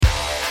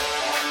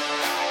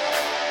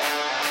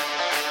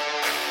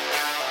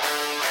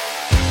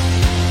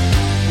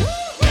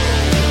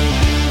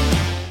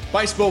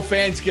Baseball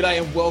fans, g'day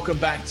and welcome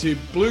back to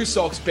Blue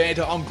Sox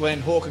Banter. I'm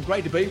Glenn Hawke and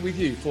great to be with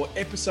you for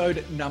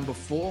episode number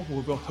 4.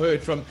 We've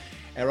heard from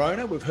our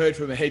owner, we've heard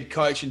from a head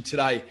coach, and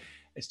today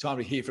it's time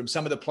to hear from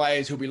some of the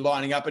players who'll be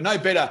lining up, and no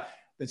better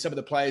than some of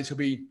the players who'll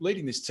be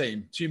leading this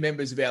team. 2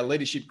 members of our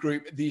leadership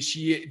group this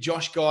year,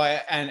 Josh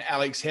Geyer and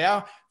Alex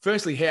Howe.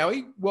 Firstly,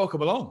 Howie,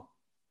 welcome along.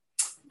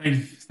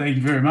 Thank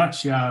you very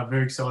much.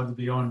 Very excited to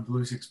be on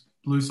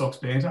Blue Sox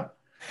Banter.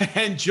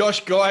 And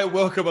Josh Geyer,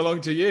 welcome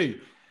along to you.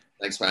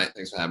 Thanks, mate.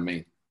 Thanks for having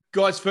me.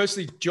 Guys,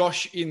 firstly,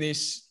 Josh, in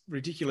this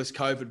ridiculous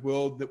COVID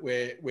world that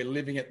we're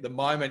living at the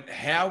moment,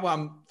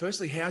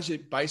 how's your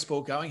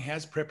baseball going?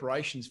 How's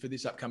preparations for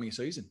this upcoming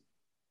season?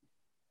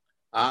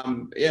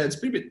 It's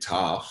been a bit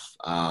tough,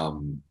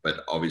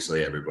 but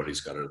obviously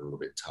everybody's got it a little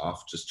bit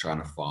tough, just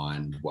trying to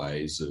find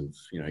ways of,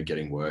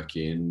 getting work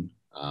in.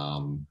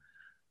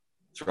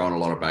 Throwing a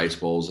lot of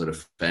baseballs at a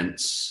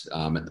fence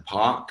at the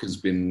park has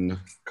been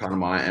kind of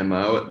my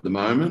MO at the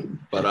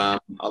moment.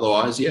 But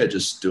otherwise,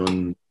 just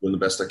doing the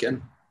best I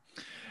can.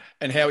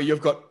 And Howie,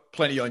 you've got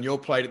plenty on your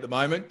plate at the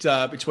moment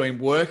between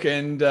work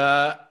and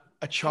a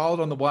child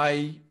on the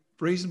way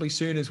reasonably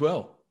soon as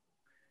well.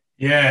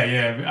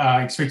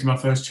 Expecting my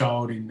first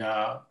child in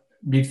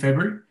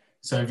mid-February.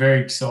 So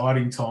very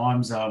exciting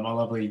times. My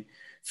lovely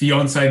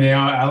fiance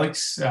now,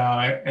 Alex, and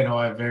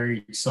I are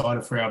very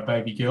excited for our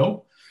baby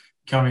girl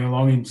coming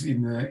along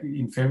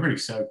in February.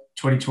 So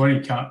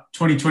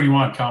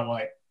 2021, can't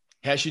wait.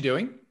 How's she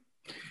doing?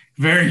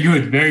 Very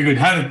good, very good.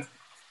 Had a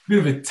bit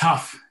of a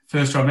tough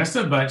first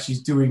trimester, but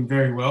she's doing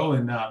very well,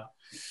 and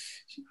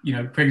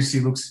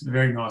pregnancy looks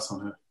very nice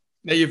on her.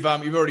 Now you've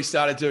already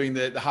started doing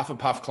the Huff and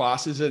Puff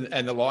classes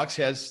and the likes.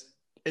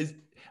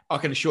 I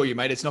can assure you,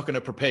 mate, it's not going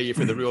to prepare you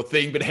for the real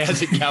thing, but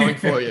how's it going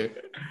for you?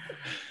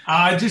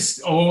 Our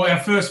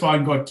first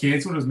one got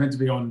cancelled. It was meant to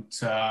be on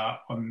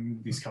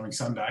this coming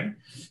Sunday,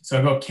 so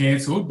it got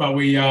cancelled. But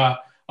we are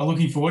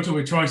looking forward to it.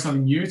 We're trying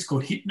something new. It's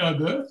called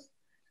Hypnobirth.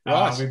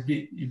 Right.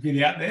 We've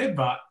been out there,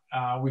 but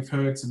we've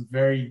heard some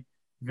very,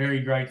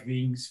 very great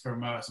things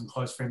from some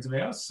close friends of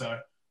ours. So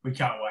we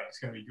can't wait. It's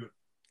going to be good.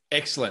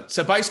 Excellent.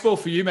 So baseball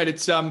for you, mate.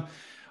 It's I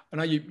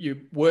know you're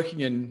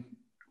working and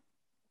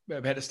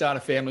about to start a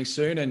family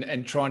soon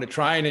and trying to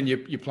train, and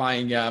you're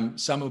playing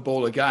summer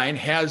ball again.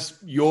 How's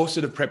your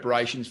sort of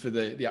preparations for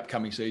the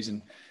upcoming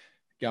season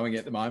going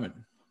at the moment?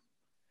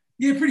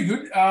 Yeah, pretty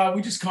good.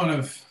 We just kind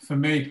of, for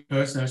me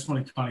personally, I just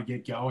want to kind of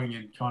get going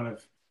and kind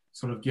of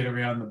sort of get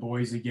around the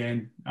boys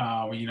again.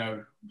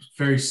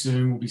 Very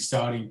soon we'll be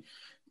starting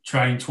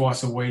training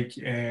twice a week,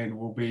 and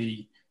we'll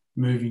be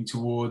moving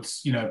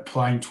towards,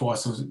 playing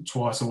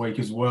twice a week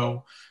as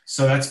well.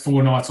 So that's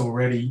 4 nights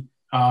already.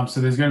 So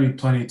there's going to be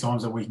plenty of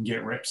times that we can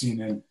get reps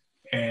in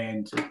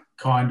and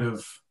kind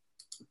of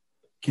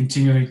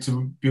continuing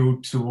to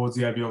build towards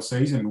the ABL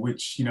season,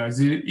 which,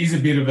 is a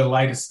bit of a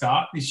later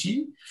start this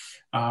year.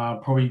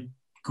 Probably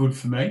good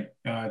for me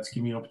to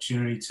give me an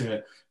opportunity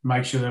to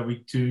make sure that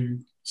we do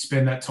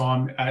spend that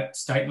time at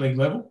state league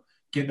level,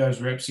 get those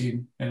reps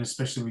in, and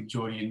especially with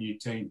joining a new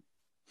team.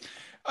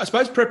 I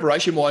suppose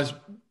preparation-wise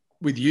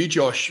with you,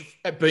 Josh,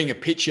 being a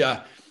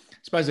pitcher,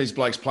 I suppose these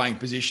blokes playing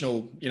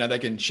positional, they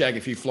can shag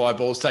a few fly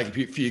balls, take a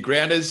few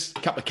grounders,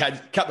 couple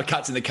of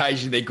cuts in the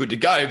cage, and they're good to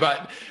go.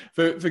 But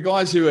for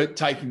guys who are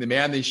taking the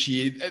mound this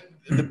year,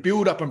 the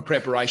build-up and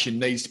preparation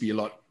needs to be a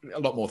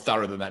lot more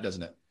thorough than that,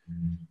 doesn't it?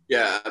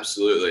 Yeah,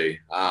 absolutely.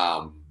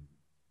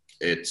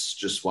 It's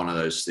just one of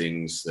those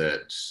things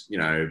that,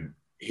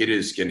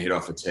 hitters can hit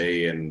off a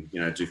tee and,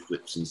 do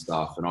flips and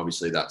stuff. And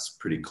obviously that's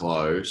pretty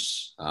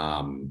close,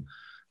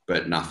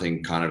 but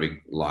nothing kind of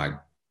like,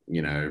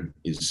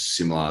 is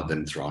similar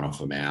than throwing off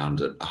a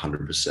mound at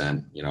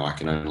 100%. I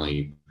can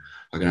only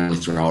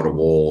throw at a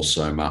wall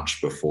so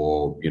much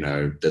before,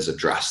 there's a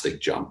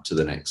drastic jump to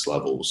the next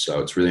level. So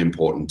it's really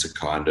important to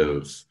kind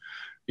of,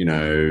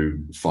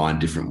 find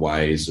different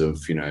ways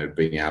of,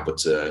 being able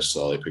to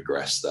slowly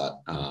progress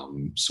that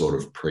sort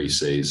of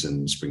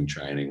pre-season, spring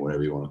training,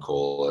 whatever you want to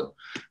call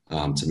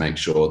it, to make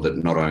sure that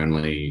not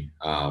only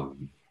are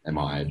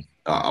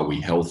we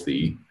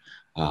healthy,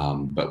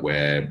 but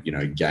we're,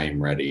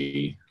 game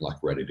ready,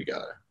 ready to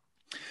go.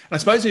 And I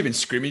suppose even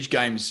scrimmage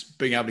games,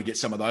 being able to get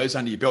some of those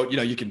under your belt,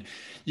 you can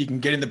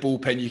get in the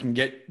bullpen, you can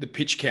get the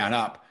pitch count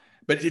up,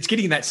 but it's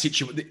getting that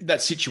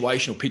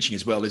situational pitching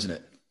as well, isn't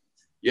it?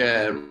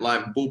 Yeah,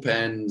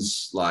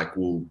 bullpens,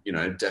 will,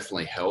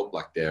 definitely help.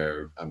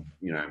 They're,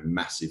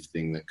 massive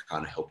thing that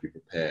kind of help you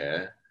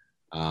prepare,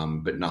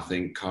 but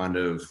nothing kind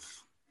of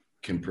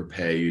can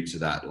prepare you to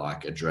that,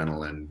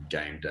 adrenaline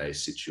game day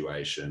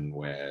situation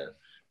where,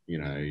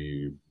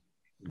 you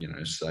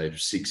say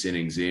 6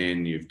 innings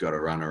in, you've got a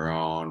runner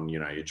on,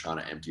 you're trying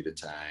to empty the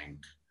tank,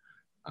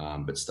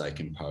 but stay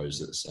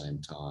composed at the same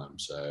time.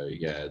 So,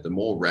 yeah, the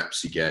more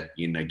reps you get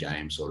in a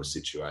game sort of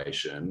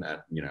situation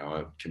at,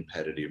 a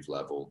competitive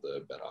level,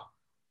 the better.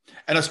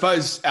 And I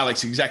suppose,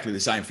 Alex, exactly the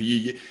same for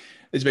you.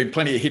 There's been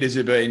plenty of hitters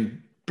who've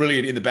been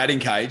brilliant in the batting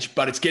cage,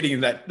 but it's getting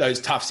in those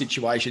tough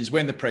situations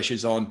when the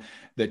pressure's on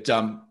that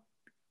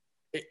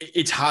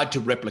it's hard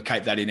to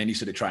replicate that in any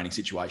sort of training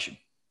situation.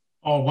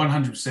 Oh,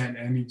 100%.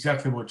 And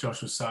exactly what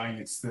Josh was saying.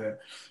 It's the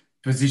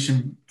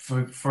position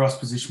for us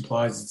position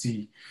players.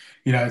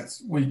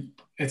 It's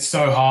it's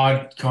so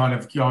hard kind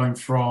of going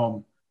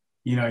from,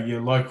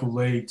 your local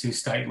league to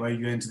state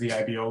league, then to the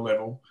ABL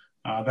level.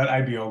 That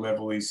ABL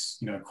level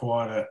is,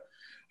 quite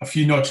a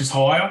few notches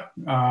higher,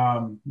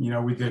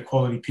 with the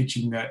quality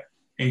pitching that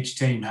each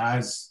team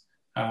has.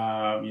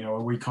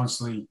 We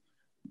constantly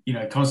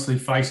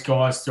face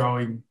guys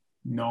throwing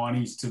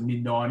 90s to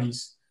mid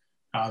 90s.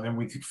 Then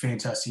with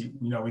fantastic,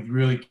 with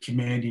really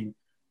commanding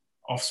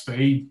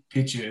off-speed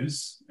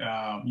pitches,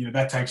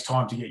 that takes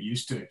time to get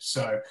used to.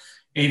 So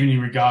even in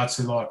regards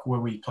to like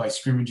when we play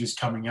scrimmages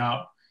coming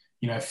up,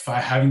 for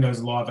having those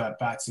live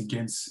at-bats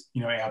against,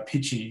 our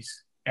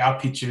pitches,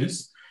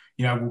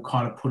 will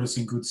kind of put us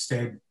in good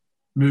stead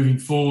moving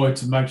forward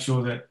to make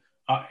sure that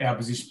our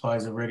position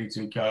players are ready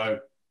to go at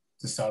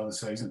the start of the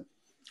season.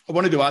 I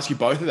wanted to ask you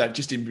both of that,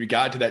 just in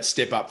regard to that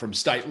step up from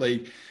state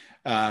league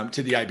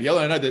to the ABL.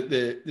 I know that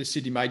the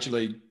Sydney Major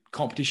League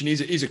competition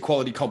is a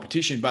quality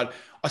competition, but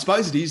I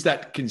suppose it is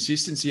that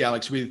consistency,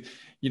 Alex, with,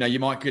 you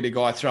might get a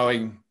guy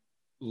throwing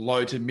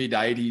low to mid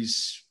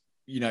 80s,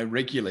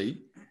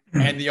 regularly,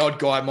 and the odd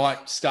guy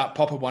might start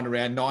popping one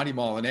around 90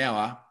 mile an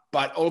hour,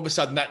 but all of a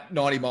sudden that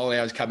 90 mile an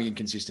hour is coming in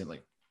consistently.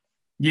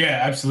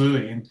 Yeah,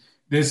 absolutely. And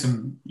there's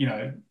some,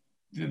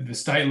 the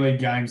state league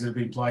games that have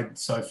been played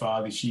so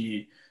far this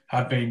year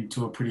have been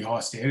to a pretty high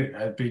standard,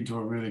 have been to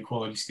a really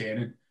quality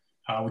standard,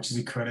 which is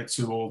a credit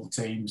to all the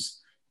teams,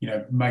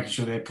 making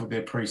sure they put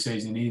their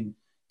pre-season in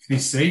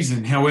this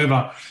season.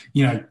 However,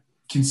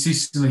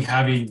 consistently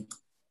having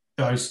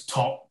those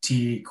top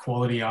tier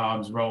quality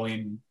arms roll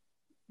in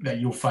that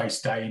you'll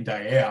face day in,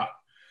 day out,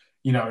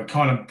 it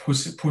kind of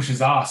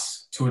pushes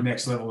us to a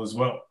next level as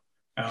well.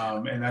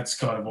 And that's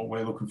kind of what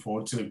we're looking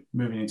forward to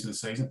moving into the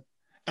season.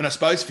 And I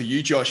suppose for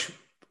you, Josh,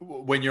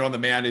 when you're on the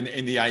mound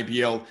in the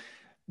ABL,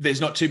 there's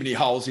not too many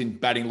holes in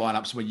batting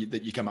lineups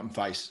that you come up and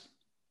face.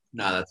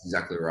 No, that's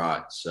exactly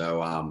right.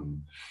 So,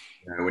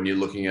 when you're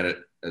looking at it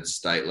at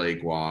state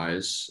league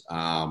wise,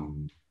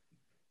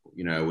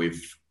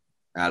 we've,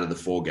 out of the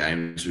 4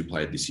 games we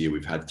played this year,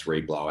 we've had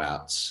 3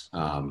 blowouts,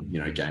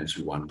 games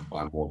we won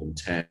by more than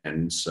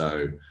 10.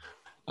 So,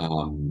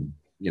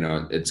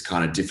 it's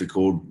kind of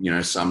difficult.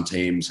 Some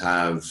teams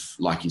have,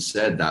 like you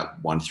said, that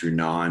 1 through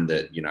 9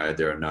 that,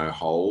 there are no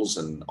holes.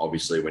 And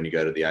obviously when you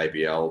go to the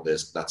ABL,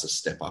 that's a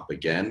step up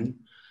again.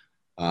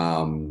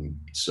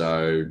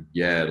 So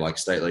yeah, like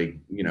state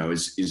league,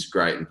 is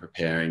great in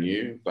preparing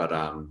you, but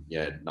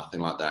nothing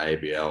like the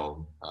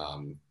ABL.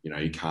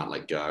 You can't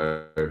let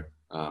go.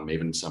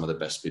 Even some of the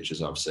best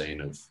pitchers I've seen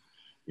have,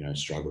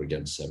 struggled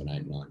against 7,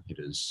 8, 9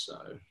 hitters.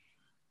 So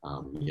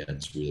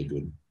it's really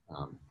good.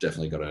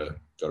 Definitely got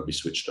to be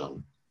switched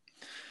on.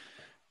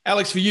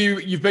 Alex, for you,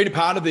 you've been a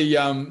part of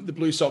the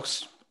Blue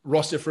Sox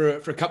roster for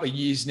a couple of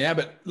years now,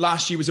 but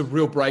last year was a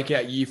real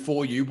breakout year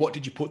for you. What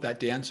did you put that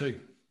down to?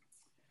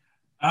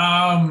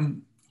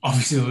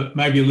 Obviously,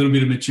 maybe a little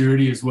bit of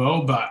maturity as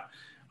well, but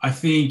I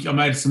think I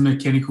made some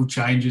mechanical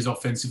changes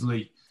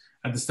offensively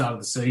at the start of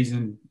the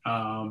season,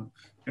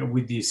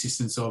 with the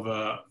assistance of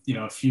a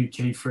few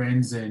key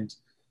friends and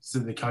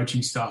the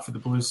coaching staff of the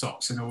Blue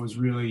Sox, and it was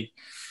really,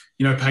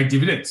 paid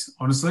dividends,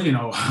 honestly.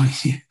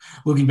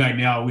 Looking back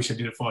now, I wish I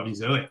did it 5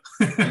 years earlier.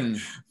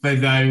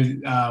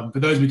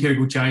 But those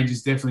mechanical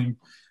changes definitely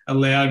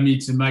allowed me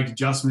to make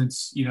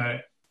adjustments,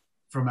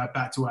 from at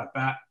bat to at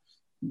bat.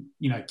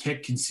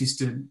 Kept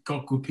consistent,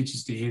 got good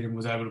pitches to hit, and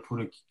was able to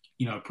put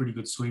a pretty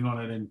good swing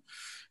on it. And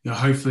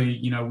hopefully,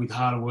 with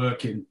harder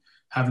work and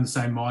having the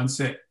same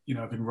mindset,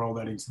 I can roll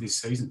that into this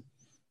season.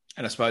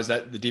 And I suppose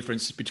that the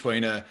difference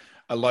between a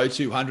low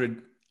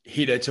 200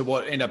 hitter to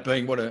what ended up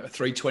being a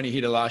 320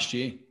 hitter last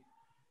year.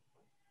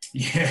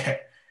 Yeah,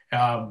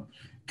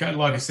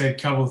 like I said, a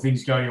couple of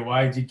things go your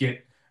way. You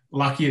get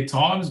lucky at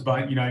times,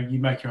 but you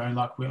make your own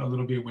luck a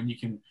little bit when you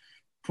can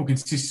put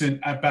consistent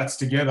at bats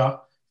together.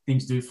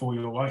 Things do fall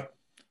your way.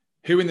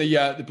 Who in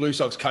the Blue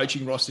Sox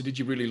coaching roster did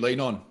you really lean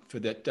on for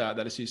that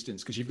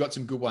assistance? Because you've got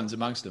some good ones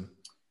amongst them.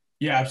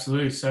 Yeah,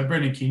 absolutely. So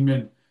Brendan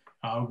Kingman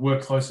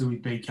worked closely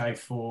with BK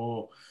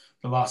for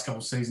the last couple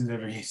of seasons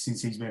ever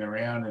since he's been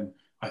around, and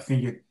I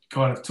think it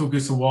kind of took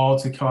us a while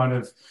to kind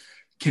of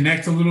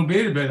connect a little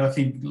bit. But I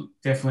think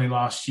definitely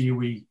last year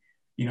we,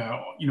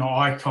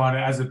 I kind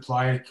of as a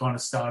player kind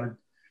of started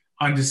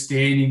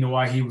understanding the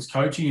way he was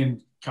coaching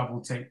and couple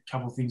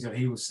of things that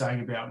he was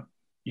saying about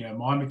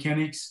my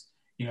mechanics,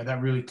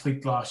 that really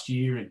clicked last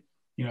year. And,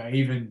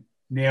 even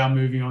now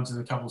moving on to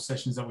the couple of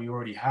sessions that we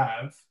already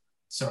have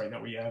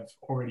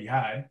already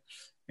had,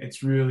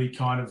 it's really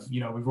kind of,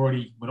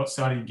 we're not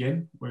starting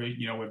again.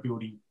 We're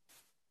building,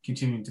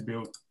 continuing to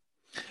build.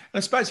 And I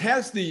suppose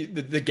how's the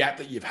gap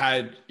that you've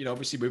had,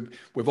 obviously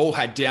we've all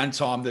had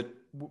downtime that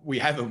we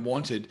haven't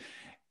wanted.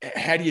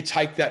 How do you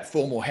take that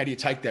form, or how do you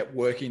take that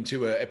work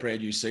into a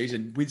brand new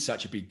season with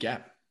such a big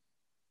gap?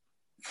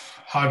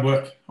 Hard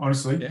work,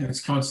 honestly. Yeah.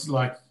 It's constant.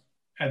 Like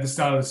at the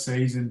start of the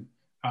season,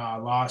 at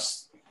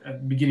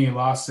the beginning of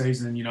last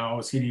season, I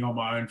was hitting on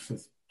my own for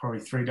probably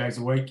 3 days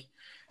a week.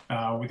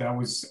 That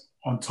was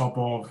on top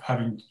of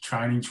having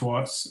training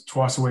twice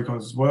a week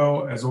as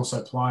well as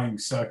also playing.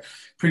 So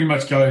pretty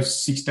much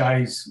goes 6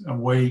 days a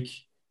week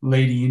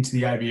leading into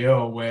the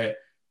ABL where,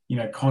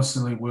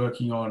 constantly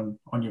working on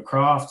your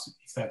craft,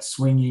 if that's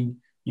swinging,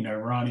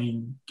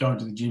 running, going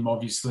to the gym,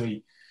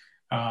 obviously.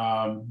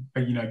 But,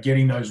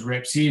 getting those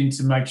reps in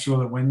to make sure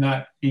that when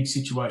that big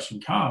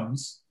situation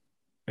comes,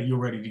 that you're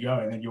ready to go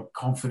and that you're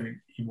confident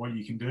in what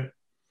you can do.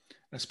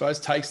 I suppose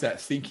takes that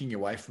thinking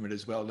away from it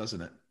as well,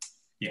 doesn't it?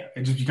 Yeah,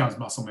 it just becomes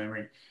muscle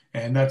memory.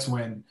 And that's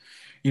when,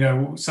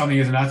 something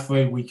as an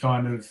athlete, we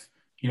kind of,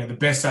 the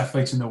best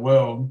athletes in the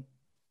world,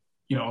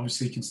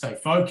 obviously can stay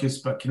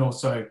focused, but can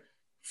also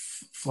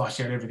flush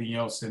out everything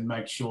else and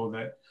make sure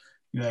that,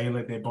 they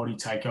let their body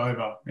take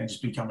over and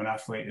just become an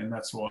athlete. And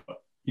that's what,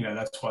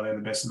 that's why they're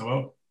the best in the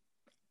world.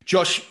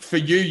 Josh, for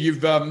you, you've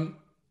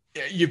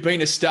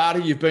been a starter,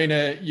 you've been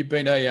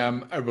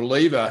a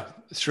reliever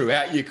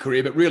throughout your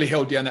career, but really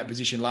held down that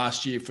position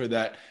last year for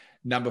that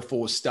number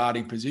 4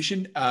 starting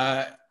position.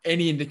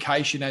 Any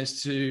indication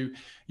as to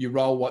your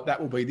role, what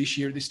that will be this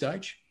year at this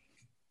stage?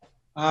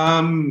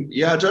 I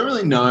don't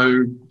really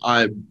know.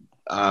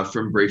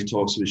 From brief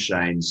talks with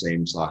Shane,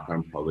 seems like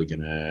I'm probably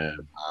going to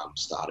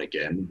start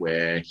again.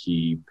 Where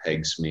he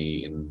pegs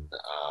me in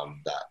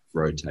that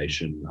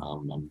rotation,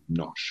 I'm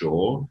not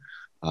sure.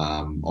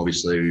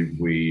 Obviously,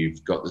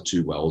 we've got the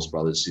 2 Wells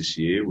brothers this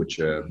year, which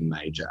are a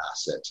major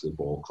asset to the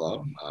ball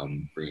club,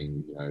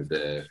 bringing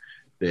their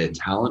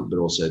talent, but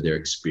also their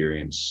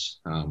experience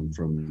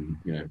from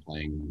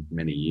playing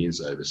many years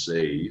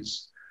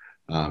overseas.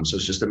 So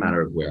it's just a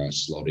matter of where I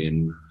slot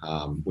in.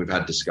 We've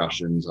had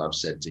discussions. I've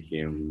said to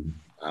him,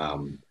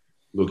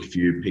 look, if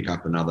you pick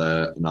up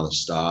another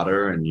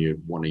starter and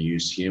you want to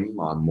use him,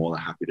 I'm more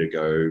than happy to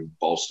go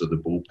bolster the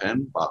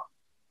bullpen. But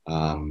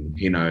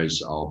he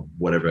knows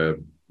whatever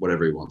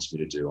he wants me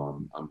to do,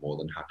 I'm more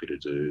than happy to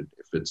do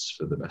if it's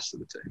for the best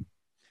of the team.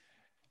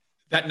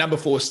 That number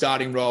 4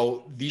 starting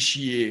role this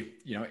year,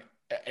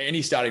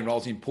 any starting role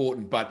is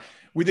important, but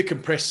with the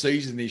compressed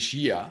season this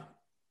year,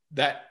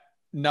 that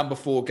number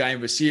 4 game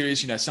of a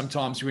series,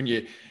 sometimes when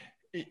you're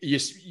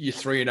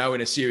 3-0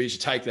 in a series, you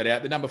take that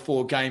out. The number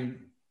 4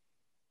 game,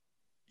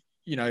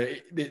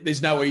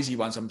 there's no easy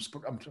ones. I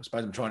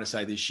suppose I'm trying to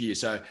say this year.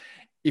 So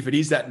if it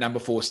is that number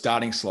 4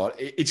 starting slot,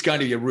 it's going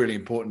to be a really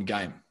important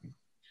game.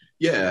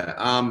 Yeah.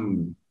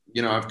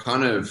 I've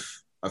kind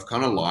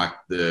of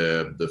liked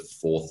the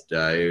 4th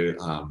day,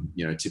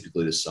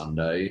 typically the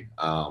Sunday.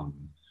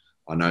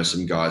 I know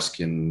some guys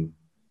can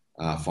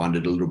find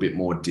it a little bit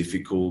more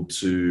difficult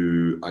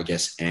to, I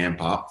guess,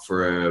 amp up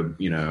for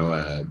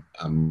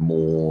a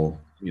more,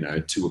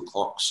 2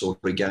 o'clock sort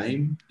of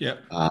game. Yeah.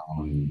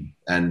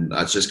 And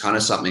that's just kind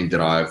of something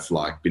that I've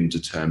been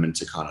determined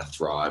to kind of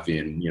thrive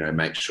in,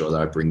 make sure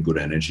that I bring good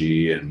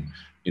energy and,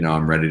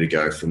 I'm ready to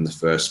go from the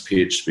first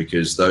pitch,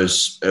 because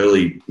those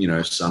early,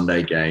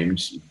 Sunday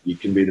games, you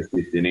can be the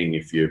 5th inning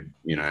if you're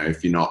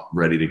not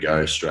ready to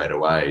go straight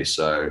away.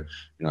 So,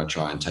 I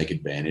try and take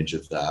advantage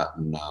of that.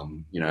 And,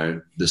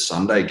 the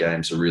Sunday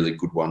game's a really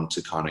good one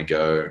to kind of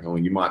go,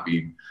 you might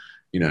be,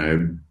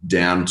 down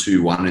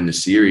 2-1 in the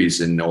series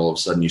and all of a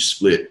sudden you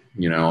split,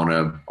 on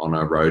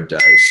a road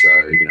day. So,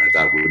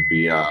 that would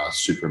be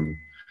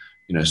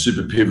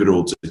super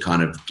pivotal to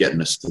kind of getting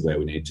us to where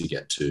we need to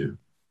get to.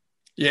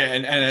 Yeah,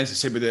 and as I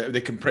said, with the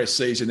compressed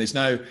season, there's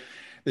no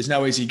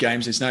easy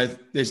games.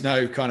 There's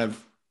no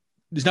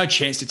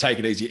chance to take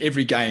it easy.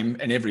 Every game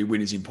and every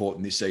win is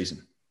important this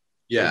season.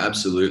 Yeah,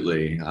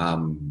 absolutely.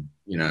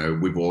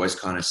 We've always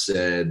kind of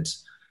said,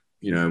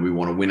 we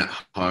want to win at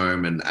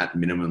home and at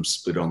minimum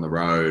split on the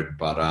road.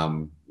 But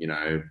I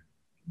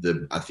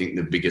think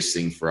the biggest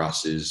thing for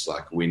us is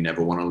we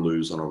never want to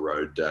lose on a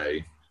road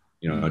day.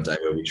 A day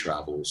where we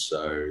travel.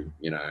 So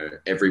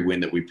every win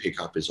that we pick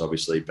up is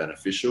obviously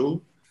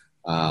beneficial.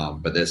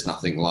 But there's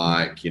nothing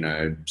like,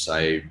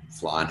 say,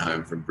 flying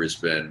home from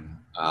Brisbane,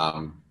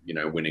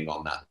 winning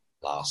on that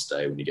last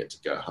day when you get to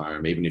go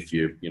home. Even if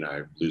you,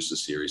 lose the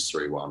series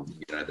 3-1,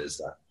 there's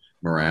that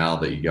morale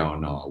that you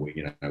go,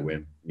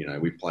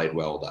 we played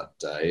well that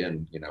day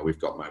and, we've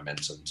got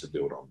momentum to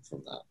build on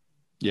from that.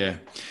 Yeah.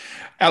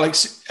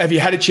 Alex, have you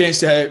had a chance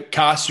to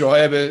cast your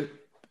eye over,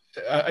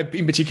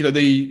 in particular,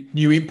 the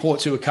new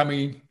imports who are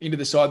coming into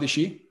the side this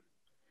year?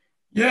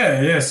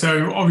 Yeah.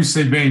 So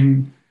obviously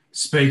been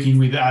speaking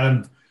with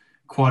Adam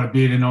quite a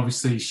bit and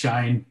obviously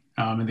Shane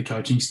and the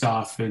coaching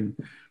staff and,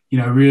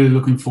 really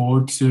looking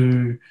forward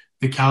to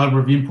the caliber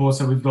of imports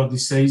that we've got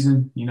this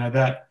season.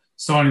 That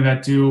signing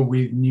that deal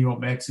with New York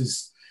Mets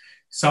is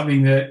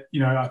something that,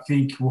 I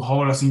think will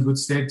hold us in good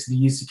stead to the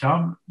years to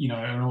come,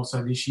 and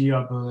also this year,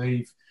 I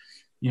believe,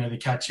 the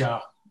catcher,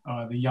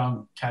 the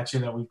young catcher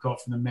that we've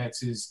got from the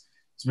Mets is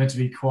meant to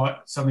be quite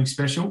something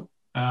special.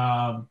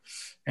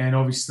 And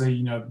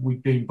obviously,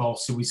 we've been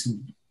bolstered with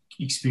some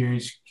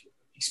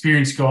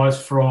experienced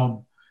guys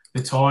from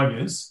the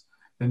Tigers,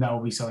 then that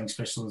will be something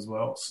special as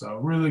well. So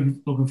really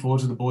looking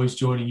forward to the boys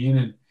joining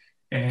in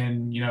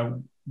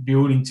and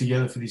building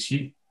together for this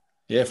year.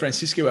 Yeah,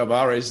 Francisco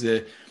Alvarez,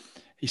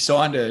 he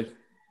signed a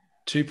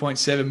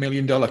 $2.7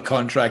 million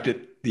contract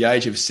at the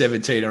age of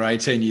 17 or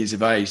 18 years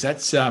of age,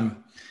 that's a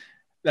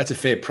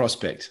fair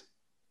prospect.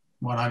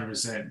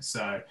 100%.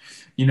 So,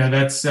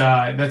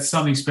 that's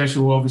something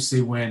special,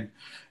 obviously, when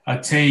a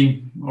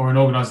team or an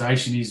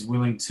organisation is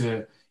willing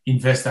to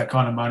invest that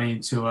kind of money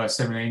into a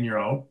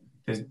 17-year-old.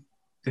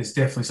 There's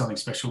definitely something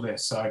special there.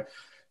 So,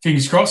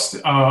 fingers crossed.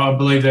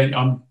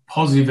 I'm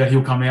positive that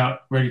he'll come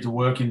out ready to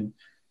work and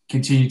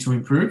continue to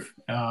improve.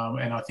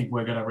 And I think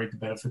we're going to reap the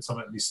benefits of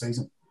it this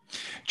season.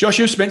 Josh,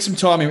 you've spent some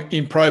time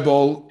in Pro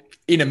Bowl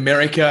in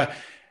America,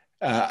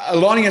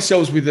 aligning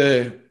ourselves with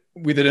a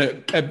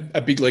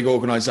big league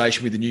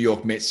organisation with the New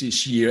York Mets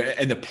this year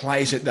and the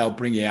players that they'll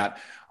bring out.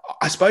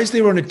 I suppose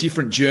they're on a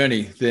different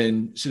journey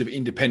than sort of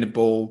independent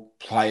ball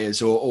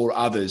players or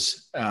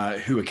others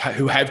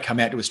who have come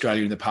out to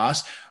Australia in the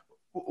past.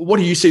 What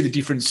do you see the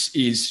difference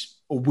is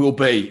or will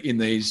be in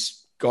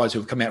these guys who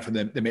have come out from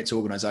the Mets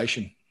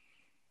organisation?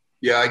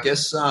 Yeah, I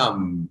guess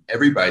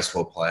every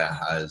baseball player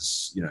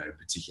has,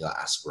 particular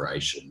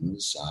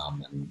aspirations.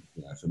 And,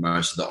 for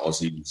most of the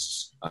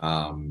Aussies,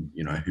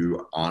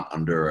 who aren't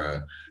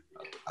under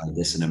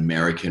an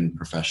American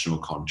professional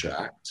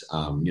contract,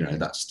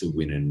 that's to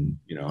win an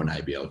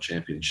ABL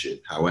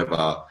championship.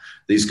 However,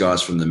 these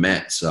guys from the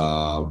Mets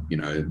are,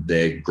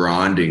 they're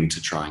grinding to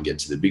try and get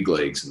to the big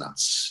leagues. And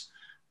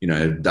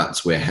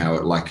that's where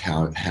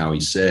how he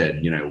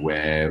said,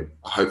 we're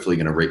hopefully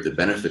going to reap the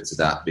benefits of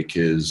that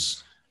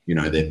because,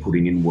 they're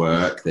putting in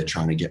work, they're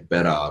trying to get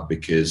better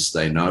because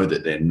they know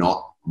that they're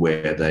not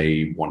where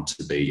they want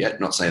to be yet.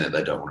 Not saying that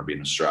they don't want to be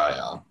in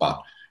Australia,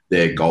 but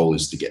their goal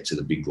is to get to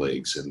the big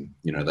leagues. And,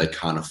 they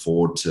can't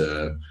afford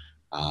to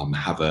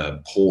have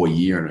a poor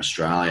year in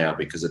Australia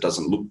because it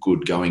doesn't look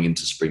good going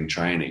into spring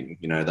training.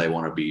 They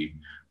want to be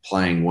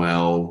playing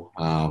well,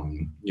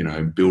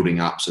 building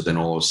up. So then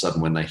all of a sudden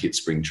when they hit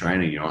spring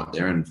training,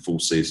 they're in full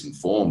season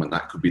form. And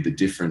that could be the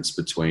difference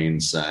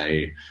between,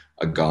 say,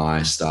 a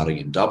guy starting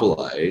in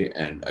AA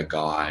and a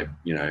guy,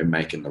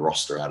 making the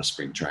roster out of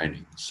spring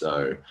training.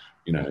 So,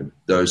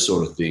 those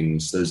sort of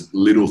things, those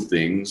little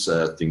things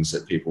are things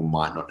that people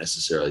might not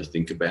necessarily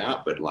think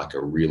about, but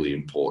are really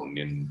important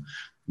in,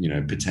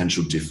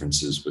 potential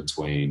differences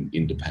between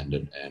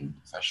independent and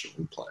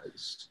professional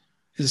players.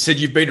 As I said,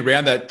 you've been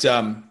around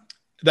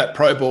that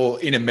Pro Bowl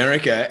in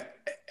America.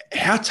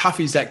 How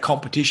tough is that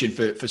competition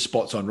for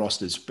spots on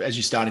rosters as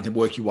you're starting to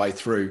work your way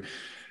through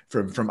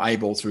from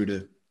A-ball through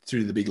to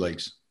the big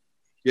leagues?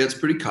 Yeah, it's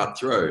pretty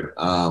cutthroat.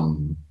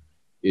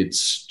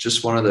 It's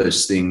just one of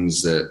those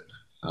things that,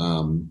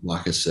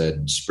 like I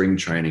said, spring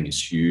training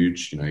is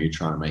huge. You're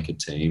trying to make a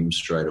team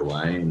straight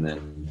away. And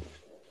then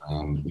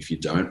if you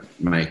don't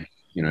make,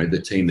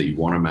 the team that you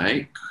want to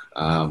make,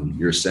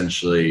 you're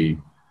essentially,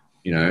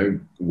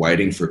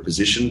 waiting for a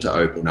position to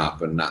open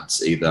up. And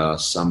that's either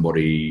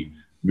somebody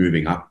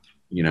moving up,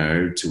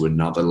 to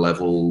another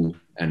level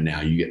and now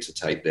you get to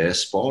take their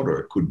spot, or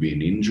it could be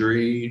an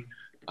injury.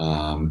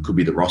 Could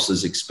be the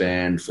rosters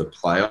expand for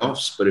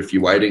playoffs. But if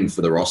you're waiting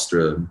for the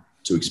roster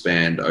to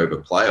expand over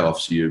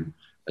playoffs, you're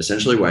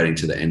essentially waiting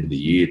to the end of the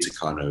year to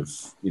kind of,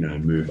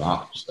 move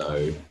up.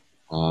 So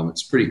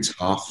it's pretty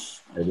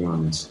tough.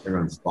 Everyone's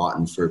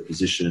fighting for a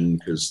position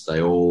because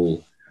they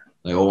all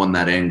want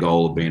that end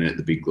goal of being at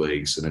the big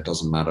leagues. And it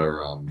doesn't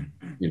matter,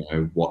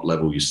 what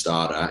level you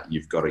start at,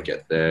 you've got to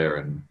get there.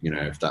 And,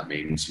 if that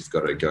means you've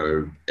got to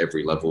go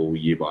every level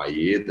year by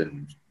year,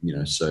 then,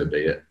 so be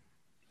it.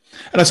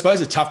 And I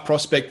suppose a tough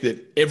prospect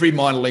that every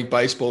minor league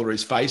baseballer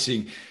is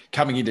facing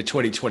coming into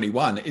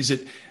 2021 is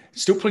it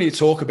still plenty of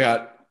talk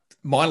about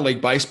minor league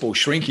baseball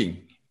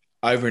shrinking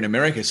over in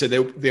America. So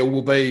there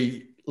will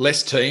be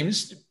less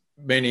teams,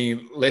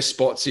 many less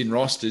spots in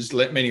rosters,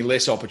 many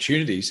less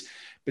opportunities,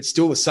 but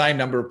still the same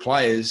number of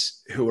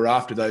players who are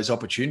after those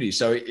opportunities.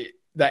 So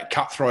that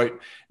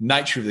cutthroat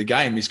nature of the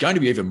game is going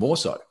to be even more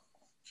so.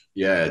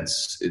 Yeah,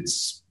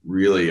 it's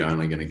really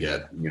only going to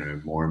get,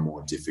 more and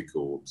more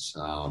difficult.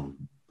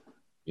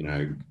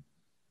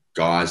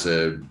 Guys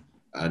are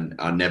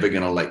never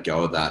going to let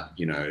go of that,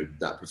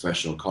 that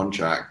professional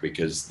contract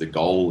because the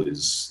goal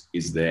is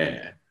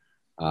there.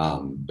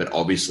 But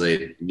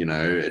obviously,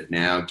 it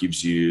now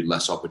gives you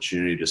less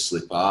opportunity to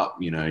slip up.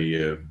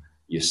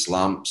 Your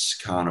slumps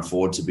can't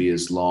afford to be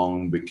as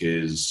long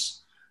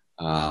because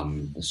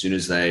as soon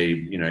as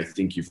they,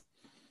 think you've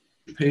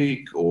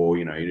peak or,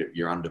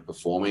 you're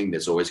underperforming,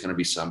 there's always going to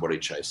be somebody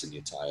chasing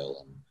your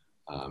tail.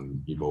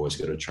 And you've always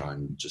got to try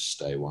and just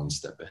stay one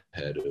step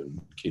ahead and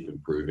keep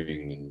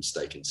improving and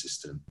stay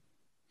consistent.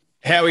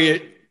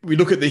 Howie, we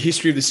look at the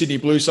history of the Sydney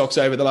Blue Sox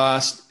over the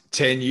last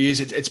 10 years.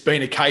 It's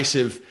been a case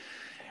of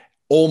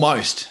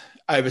almost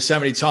over so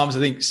many times, I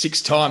think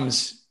 6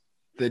 times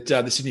that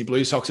the Sydney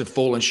Blue Sox have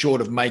fallen short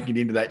of making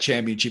it into that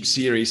championship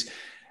series.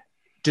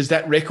 Does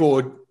that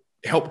record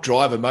help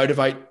drive and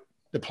motivate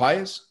the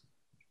players?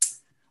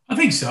 I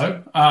think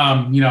so.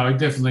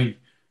 Definitely,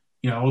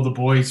 all the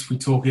boys, we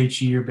talk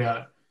each year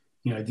about,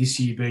 this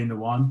year being the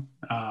one.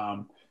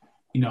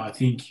 I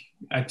think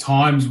at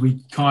times we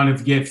kind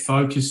of get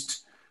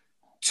focused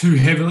too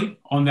heavily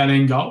on that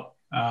end goal,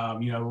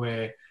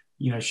 where,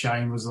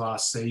 Shane was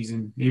last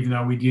season, even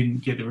though we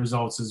didn't get the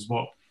results as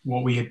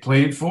what we had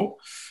planned for.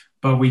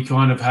 But we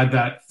kind of had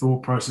that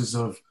thought process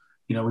of,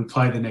 we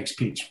play the next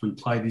pitch, we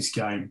play this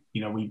game,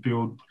 we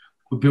build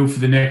for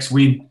the next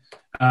win,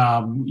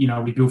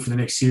 we build for the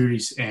next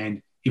series.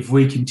 And if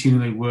we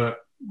continually work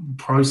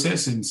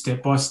process and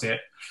step by step,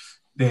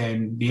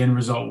 then the end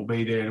result will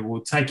be there and it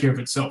will take care of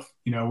itself.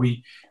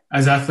 We,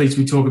 as athletes,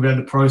 we talk about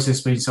the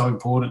process being so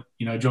important.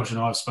 Josh and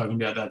I have spoken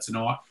about that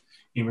tonight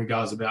in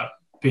regards about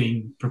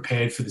being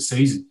prepared for the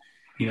season.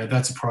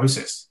 That's a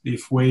process.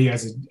 If we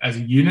as a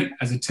unit,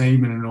 as a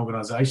team and an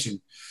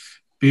organisation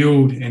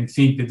build and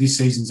think that this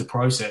season's a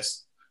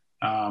process,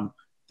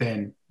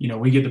 then,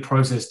 we get the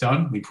process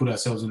done. We put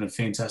ourselves in a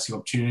fantastic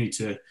opportunity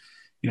to,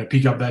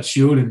 pick up that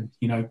shield and,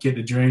 get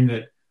the dream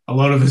that a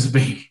lot of us have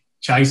been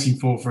chasing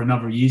for a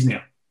number of years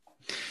now.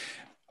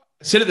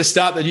 I said at the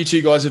start that you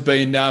two guys have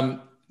been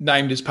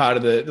named as part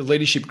of the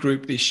leadership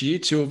group this year,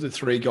 2 of the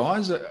 3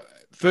 guys.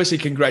 Firstly,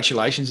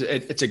 congratulations.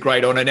 It's a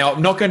great honour. Now,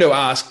 I'm not going to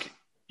ask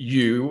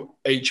you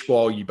each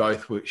while you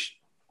both were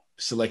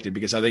selected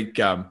because I think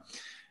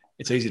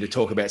it's easy to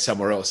talk about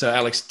somewhere else. So,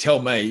 Alex,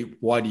 tell me,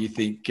 why do you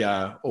think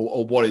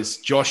or what is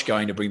Josh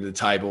going to bring to the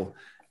table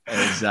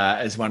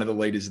as one of the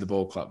leaders of the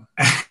ball club?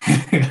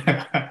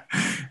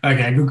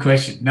 Okay, good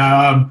question.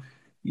 No,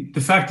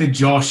 the fact that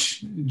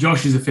Josh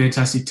is a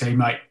fantastic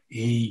teammate.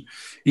 He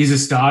is a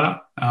starter,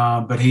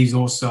 but he's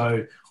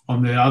also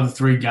on the other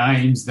 3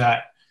 games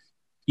that,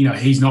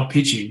 he's not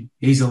pitching.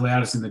 He's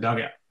allowed us in the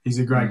dugout. He's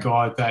a great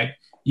guy that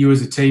you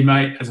as a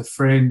teammate, as a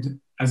friend,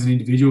 as an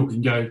individual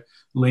can go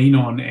lean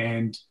on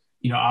and,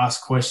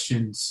 ask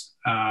questions,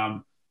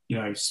 go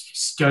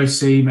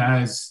see him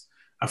as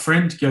a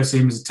friend, go see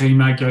him as a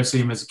teammate, go see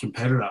him as a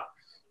competitor.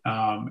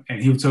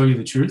 And he'll tell you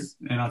the truth.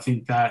 And I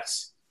think that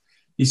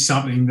is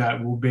something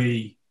that will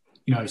be,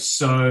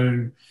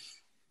 so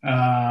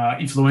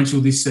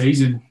influential this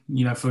season,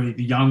 for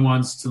the young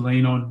ones to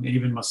lean on,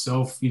 even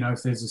myself,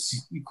 if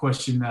there's a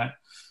question that,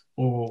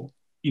 or,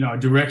 a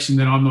direction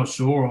that I'm not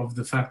sure of,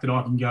 the fact that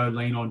I can go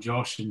lean on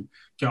Josh and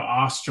go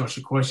ask Josh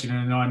a question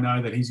and I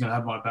know that he's going to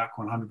have my back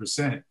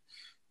 100%,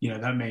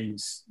 that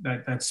means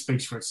that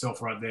speaks for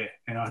itself right there.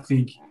 And I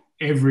think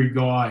every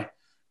guy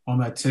on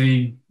that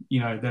team,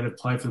 that have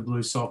played for the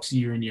Blue Sox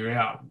year in, year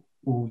out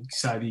will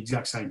say the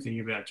exact same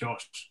thing about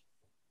Josh.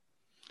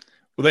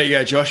 Well, there you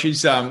go, Josh.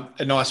 It's a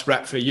nice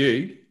wrap for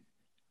you.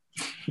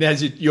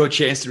 Now's your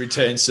chance to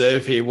return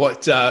serve here.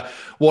 What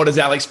does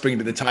Alex bring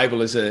to the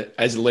table as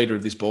a leader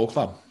of this ball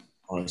club?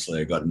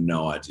 Honestly, I got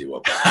no idea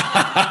what.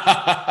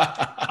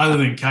 Other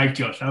than cake,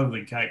 Josh. Other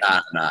than cake.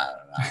 No.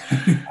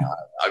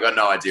 I got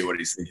no idea what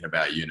he's thinking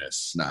about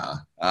Eunice. Nah.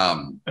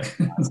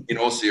 In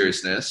all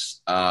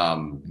seriousness,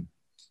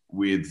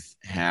 with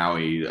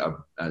Howie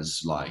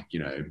as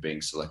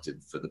being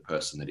selected for the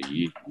person that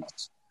he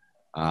is,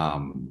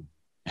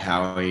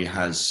 Howie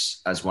has,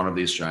 as one of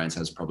the Australians,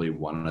 has probably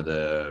one of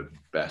the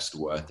best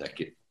work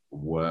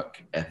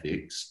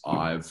ethics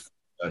I've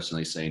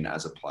personally seen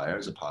as a player,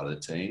 as a part of the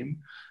team.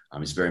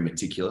 He's very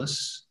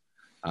meticulous.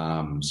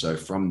 So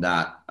from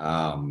that,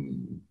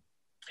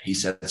 he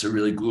sets a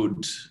really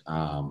good,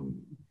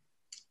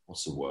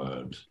 what's the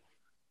word?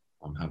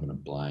 I'm having a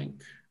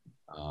blank.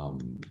 I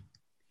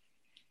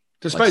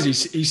suppose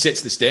he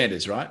sets the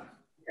standards, right?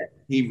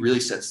 He really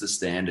sets the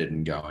standard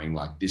and going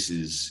this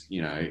is,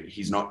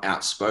 he's not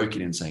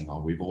outspoken in saying,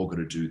 we've all got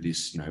to do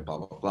this, blah,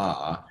 blah,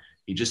 blah.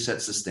 He just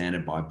sets the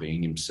standard by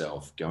being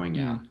himself, going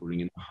out, putting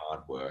in the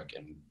hard work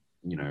and,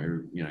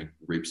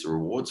 reaps the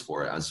rewards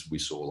for it, as we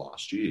saw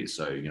last year.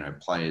 So,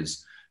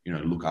 players,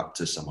 look up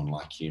to someone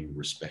like him,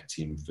 respect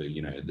him for,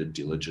 the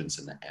diligence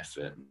and the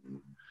effort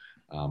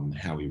and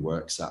how he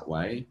works that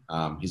way.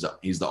 He's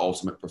the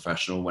ultimate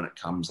professional when it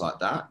comes like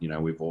that.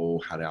 We've all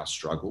had our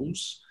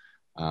struggles.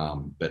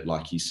 But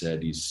like he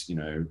said, he's,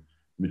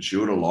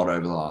 matured a lot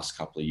over the last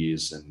couple of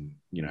years and,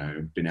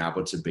 been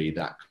able to be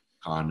that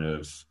kind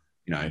of,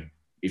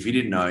 if you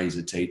didn't know, he's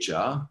a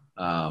teacher.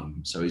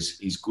 So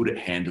he's good at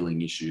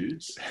handling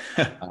issues.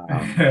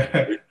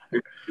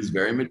 He's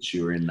very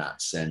mature in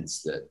that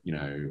sense that,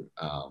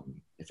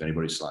 if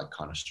anybody's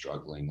kind of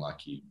struggling,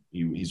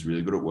 he's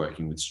really good at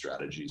working with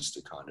strategies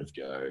to kind of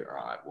go, all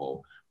right,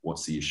 well,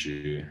 what's the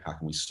issue? How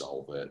can we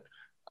solve it?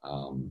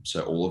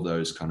 So all of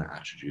those kind of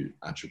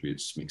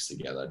attributes mixed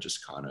together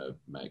just kind of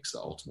makes the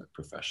ultimate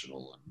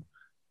professional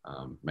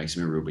and makes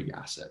him a real big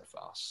asset for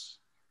us.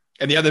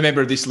 And the other member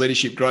of this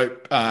leadership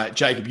group,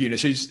 Jacob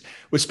Eunice, who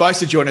was supposed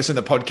to join us on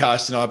the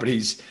podcast tonight, but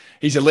he's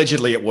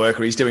allegedly at work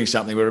or he's doing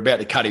something. We're about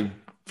to cut him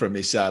from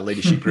this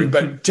leadership group.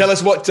 But tell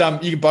us what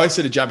you can both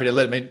sort of jump in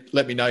and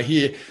let me know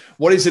here.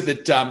 What is it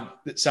that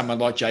someone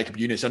like Jacob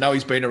Eunice? I know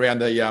he's been around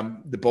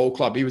the ball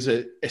club. He was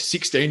a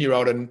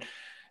 16-year-old and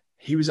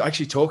he was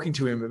actually talking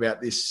to him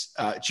about this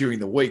during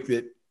the week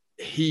that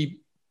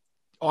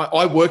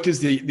I worked as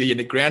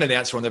the ground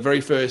announcer on the very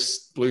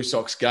first Blue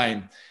Sox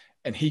game,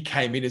 and he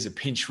came in as a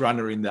pinch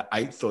runner in the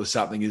 8th or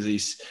something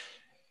as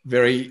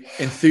very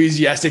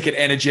enthusiastic and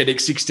energetic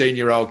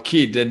 16-year-old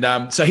kid.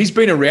 And so he's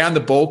been around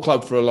the ball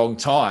club for a long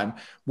time.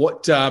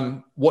 What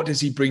does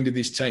he bring to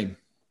this team?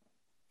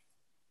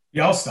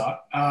 Yeah, I'll start.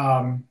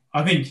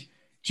 I think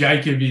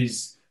Jacob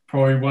is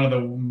probably one of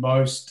the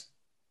most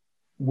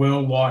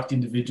well-liked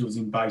individuals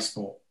in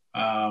baseball.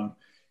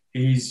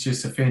 He's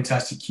just a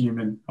fantastic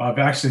human. I've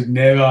actually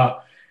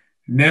never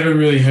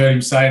really heard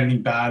him say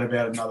anything bad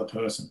about another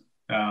person.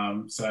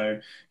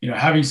 So,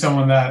 having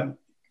someone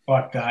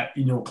like that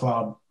in your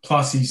club,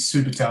 plus he's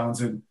super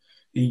talented.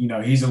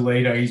 He's a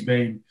leader. He's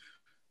been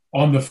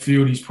on the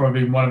field. He's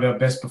probably been one of our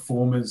best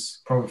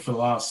performers probably for the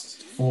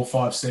last 4 or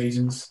 5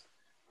 seasons.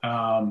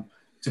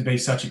 To be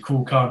such a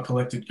cool, calm,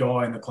 collected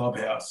guy in the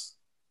clubhouse.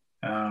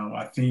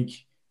 I think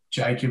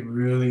Jacob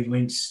really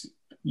links,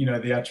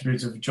 the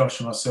attributes of Josh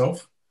and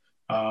myself.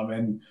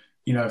 And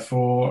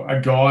for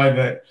a guy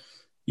that,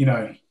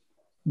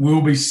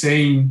 will be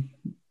seen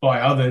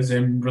by others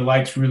and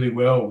relates really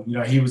well.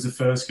 He was the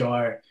first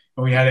guy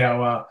when we had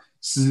our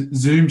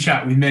Zoom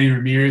chat with Manny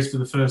Ramirez for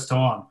the first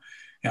time.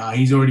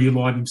 He's already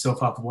lined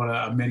himself up with one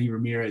of Manny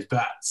Ramirez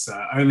bats.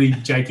 So only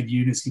Jacob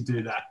Eunice can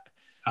do that.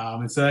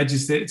 And so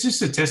it's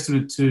just a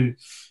testament to,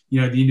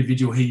 the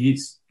individual he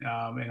is.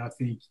 And I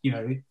think,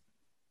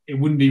 it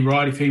wouldn't be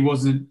right if he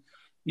wasn't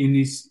in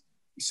this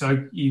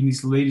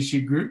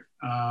leadership group.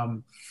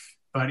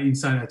 But in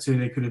saying that too,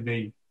 there could have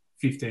been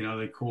 15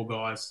 other core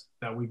guys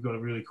that we've got a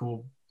really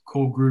core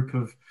group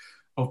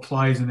of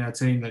players in our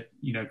team that,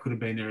 could have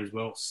been there as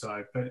well.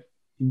 So, but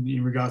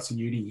in regards to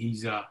Uni,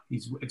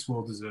 it's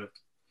well deserved.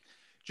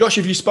 Josh,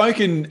 have you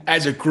spoken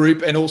as a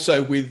group and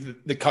also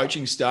with the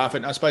coaching staff,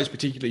 and I suppose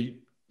particularly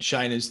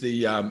Shane as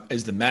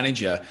the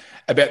manager,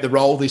 about the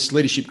role this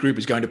leadership group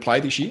is going to play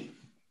this year?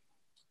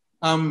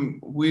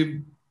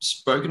 We've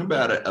spoken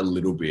about it a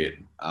little bit.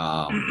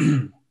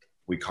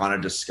 We kind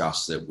of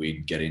discussed that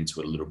we'd get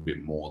into it a little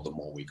bit more the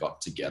more we got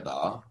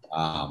together.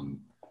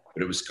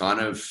 But it was kind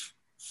of,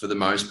 for the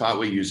most part,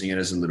 we're using it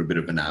as a little bit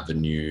of an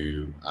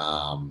avenue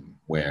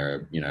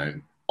where,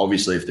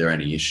 obviously if there are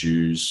any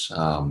issues,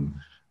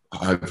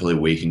 hopefully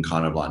we can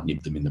kind of like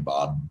nip them in the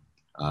bud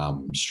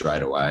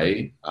straight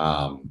away.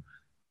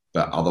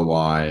 But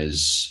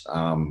otherwise,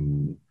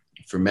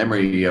 from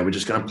memory, we're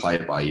just going to play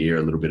it by ear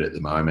a little bit at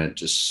the moment.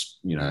 Just,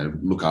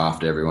 look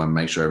after everyone,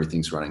 make sure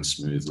everything's running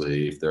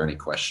smoothly. If there are any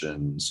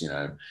questions,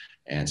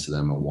 answer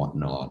them or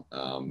whatnot.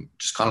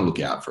 Just kind of look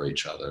out for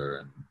each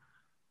other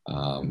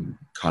and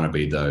kind of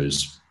be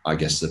those, I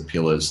guess, the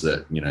pillars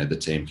that, the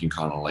team can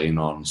kind of lean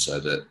on so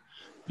that,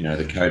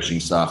 the coaching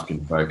staff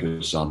can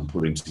focus on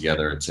putting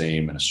together a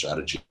team and a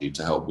strategy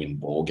to help win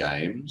ball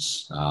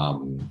games.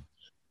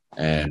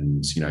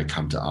 And,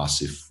 come to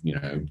us if,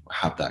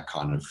 have that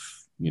kind of,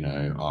 we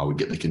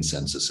get the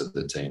consensus of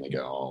the team and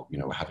go,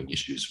 we're having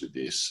issues with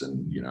this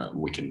and,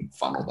 we can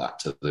funnel that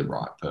to the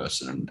right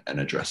person and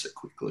address it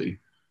quickly.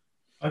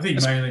 I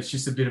think mainly it's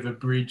just a bit of a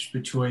bridge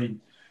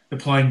between the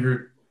playing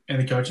group and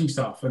the coaching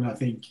staff. And I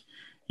think,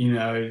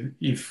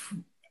 if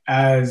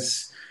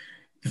as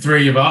the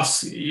three of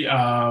us,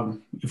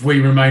 if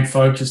we remain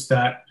focused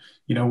that,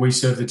 we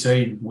serve the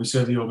team, we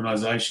serve the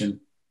organisation,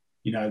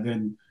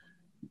 then,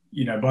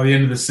 by the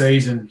end of the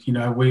season,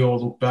 we all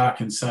look back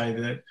and say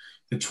that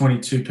the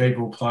 22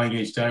 people playing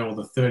each day or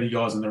the 30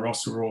 guys on the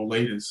roster are all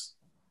leaders.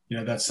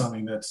 That's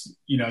something that's,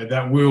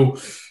 that will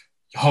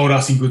hold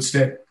us in good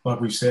stead, like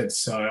we've said.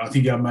 So I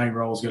think our main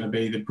role is going to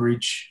be the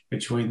bridge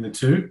between the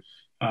two.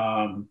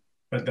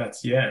 But I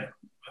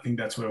think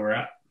that's where we're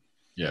at.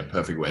 Yeah,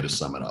 perfect way to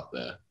sum it up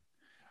there.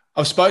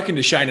 I've spoken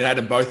to Shane and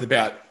Adam both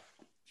about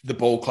the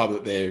ball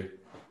club that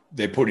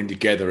they're putting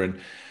together. And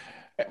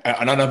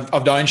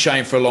I've known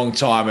Shane for a long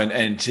time,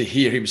 and to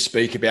hear him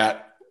speak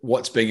about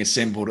what's being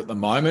assembled at the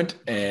moment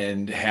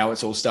and how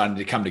it's all starting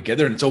to come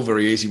together. And it's all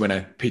very easy when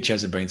a pitch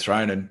hasn't been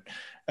thrown and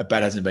a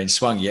bat hasn't been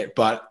swung yet.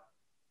 But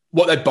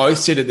what they both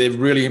said that they're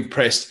really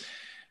impressed,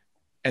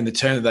 and the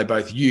term that they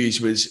both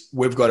used was,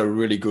 we've got a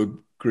really good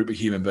group of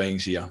human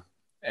beings here.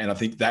 And I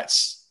think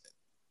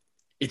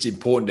it's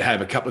important to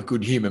have a couple of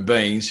good human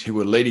beings who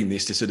are leading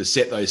this to sort of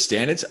set those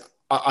standards.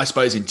 I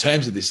suppose in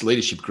terms of this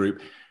leadership group,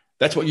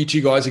 that's what you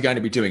two guys are going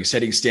to be doing,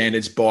 setting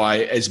standards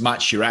by as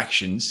much your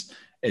actions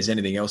as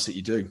anything else that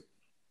you do.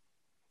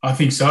 I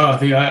think so. I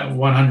think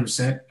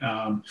 100%.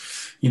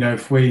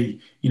 If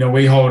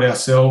we hold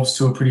ourselves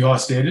to a pretty high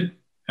standard,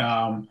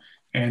 and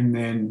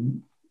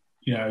then,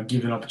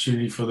 give an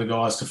opportunity for the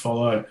guys to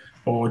follow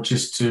or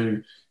just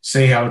to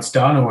see how it's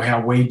done or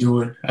how we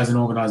do it as an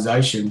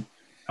organisation,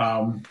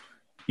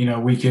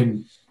 we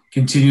can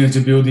continue to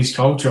build this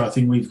culture. I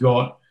think we've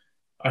got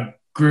a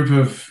group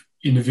of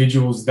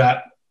individuals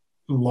that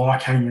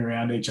like hanging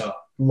around each other,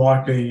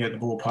 like being at the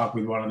ballpark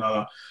with one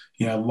another,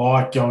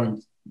 like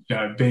going,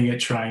 being at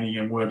training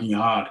and working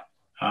hard.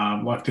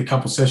 Like the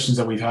couple sessions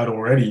that we've had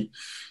already,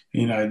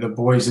 the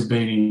boys have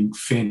been in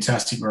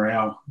fantastic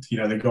morale.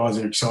 The guys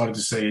are excited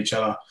to see each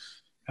other.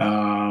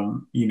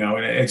 And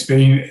it's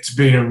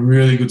been a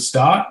really good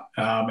start.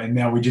 And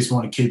now we just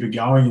want to keep it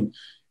going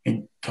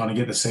and kind of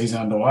get the season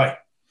underway.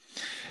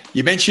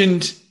 You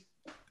mentioned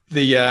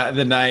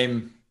the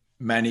name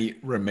Manny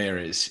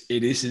Ramirez.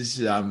 This is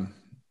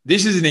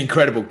an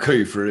incredible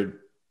coup for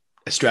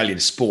Australian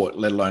sport,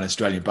 let alone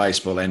Australian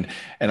baseball. And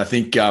I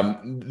think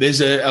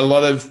there's a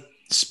lot of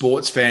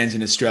sports fans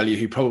in Australia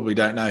who probably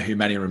don't know who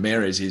Manny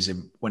Ramirez is.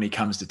 And when he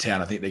comes to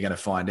town, I think they're going to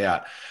find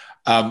out.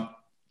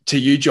 To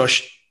you,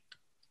 Josh,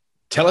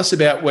 tell us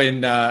about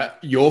when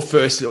your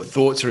first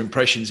thoughts or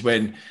impressions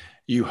when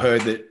you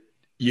heard that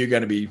you're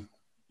going to be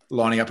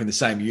lining up in the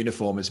same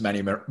uniform as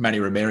Manny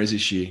Ramirez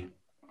this year.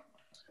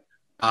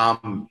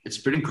 It's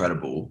pretty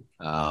incredible.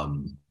 I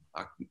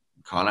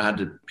kind of had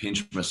to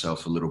pinch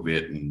myself a little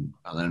bit, and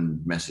I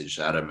then messaged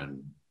Adam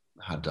and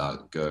had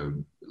to go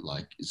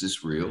like, "Is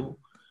this real?"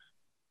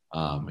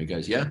 He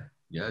goes, "Yeah,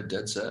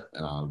 dead set."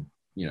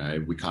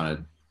 We kind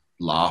of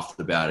laughed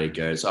about it. He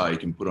goes, "Oh, you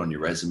can put on your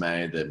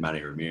resume that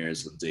Manny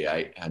Ramirez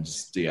had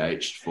just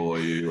DH'd for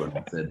you."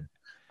 And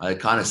I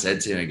kind of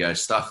said to him, "I go,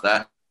 stuff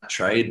that,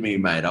 trade me,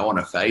 mate. I want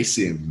to face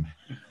him."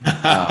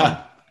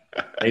 I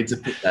need to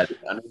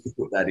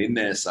put that in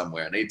there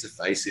somewhere. I need to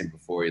face him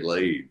before he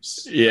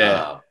leaves.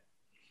 Yeah.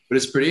 But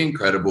it's pretty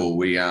incredible.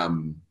 We had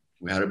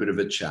a bit of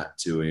a chat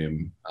to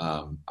him.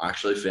 I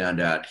actually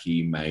found out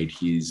he made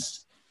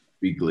his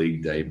big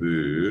league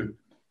debut.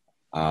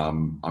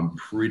 I'm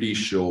pretty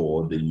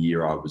sure the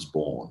year I was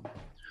born.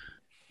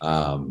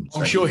 I'm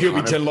sure he'll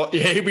be delighted to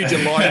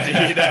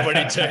hear that when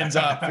he turns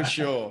up, for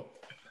sure.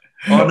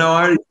 Oh no,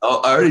 I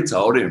already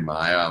told him.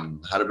 I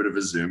had a bit of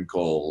a Zoom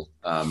call,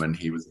 and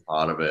he was a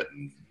part of it,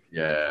 and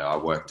yeah, I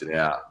worked it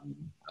out. And,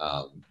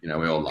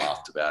 we all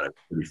laughed about it.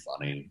 Pretty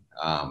funny.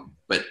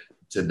 But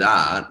to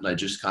that, it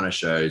just kind of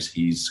shows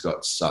he's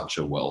got such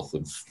a wealth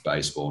of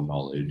baseball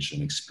knowledge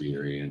and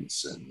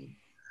experience, and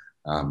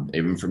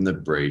even from the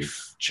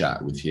brief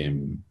chat with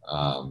him,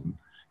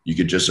 you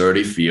could just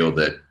already feel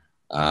that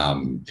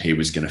he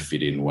was going to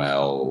fit in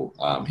well.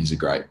 He's a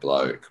great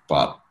bloke,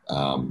 but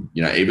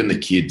even the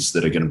kids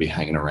that are going to be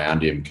hanging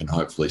around him can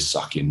hopefully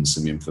suck in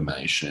some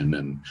information,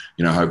 and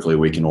hopefully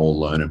we can all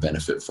learn and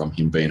benefit from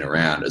him being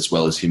around, as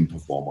well as him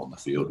perform on the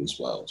field as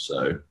well.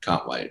 So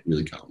can't wait,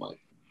 really can't wait.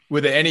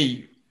 Were there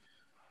any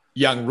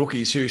young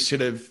rookies who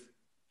sort of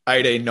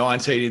 18,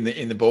 19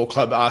 in the ball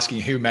club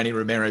asking who Manny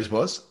Ramirez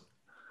was?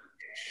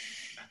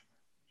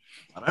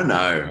 I don't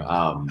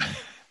know.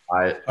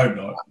 I hope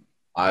not.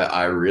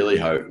 I really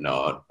hope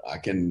not. I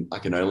can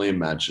only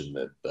imagine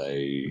that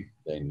they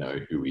know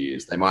who he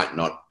is. They might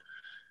not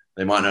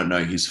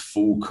know his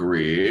full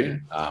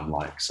career,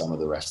 like some of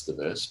the rest of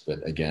us.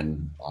 But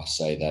again, I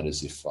say that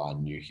as if I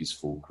knew his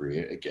full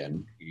career.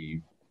 Again,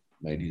 he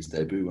made his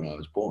debut when I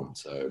was born.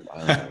 So I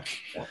don't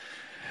know.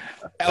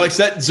 Alex,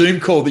 that Zoom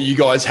call that you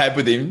guys had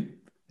with him,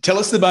 tell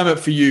us the moment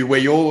for you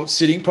where you're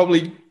sitting,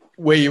 probably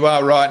where you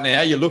are right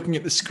now. You're looking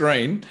at the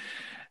screen,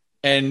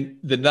 and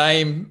the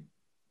name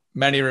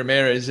Manny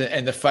Ramirez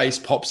and the face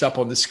pops up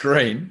on the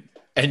screen,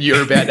 and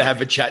you're about to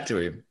have a chat to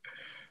him.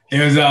 It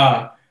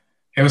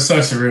was so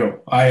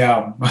surreal. I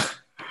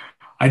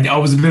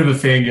was a bit of a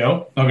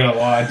fangirl, not gonna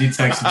lie. I did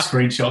take some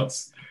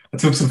screenshots. I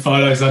took some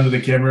photos under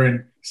the camera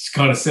and just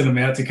kind of sent them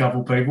out to a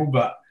couple of people.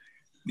 But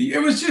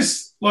it was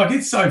just like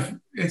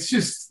it's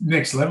just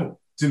next level,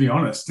 to be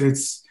honest.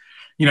 It's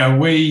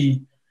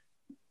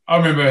I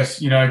remember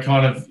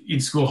kind of in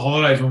school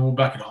holidays when we were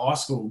back in high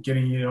school,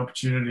 getting an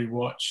opportunity to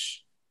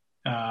watch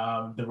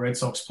the Red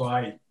Sox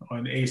play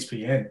on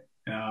ESPN.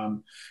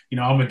 I'm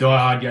a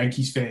diehard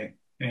Yankees fan,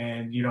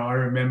 and I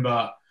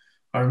remember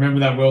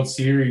that World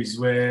Series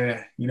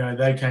where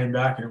they came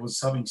back and it was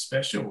something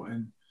special,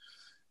 and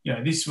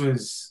this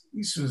is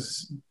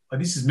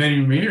Manny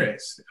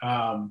Ramirez,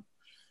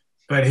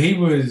 but he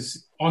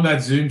was on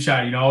that Zoom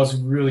chat. I was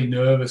really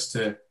nervous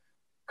to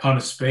kind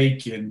of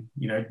speak and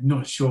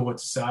not sure what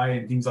to say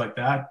and things like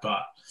that,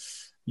 but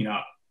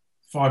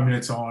 5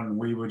 minutes on,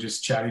 we were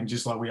just chatting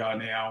just like we are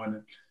now,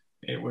 and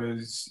it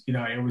was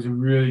a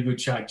really good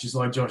chat. Just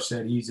like Josh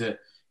said, he's a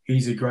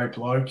great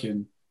bloke,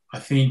 and I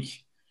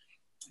think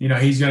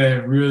he's going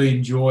to really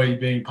enjoy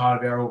being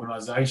part of our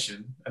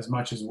organisation as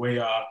much as we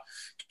are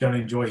going to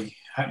enjoy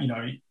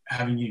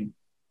having him.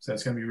 So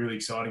it's going to be really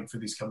exciting for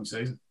this coming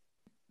season.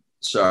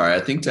 Sorry, I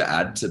think to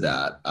add to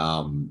that,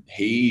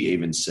 he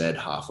even said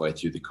halfway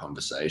through the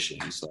conversation,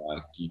 he's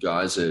like, "You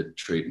guys are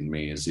treating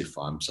me as if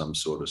I'm some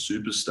sort of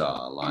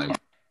superstar. Like,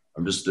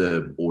 I'm just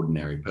an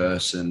ordinary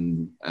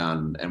person."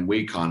 And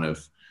we kind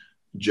of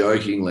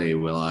jokingly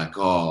were like,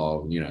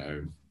 "Oh,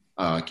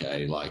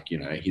 okay, like,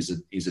 he's a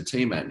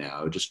teammate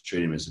now. We'll just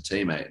treat him as a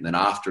teammate." And then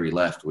after he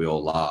left, we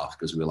all laughed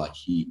because we were like,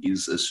 he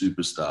is a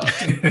superstar.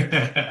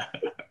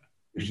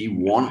 He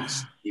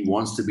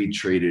wants to be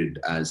treated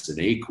as an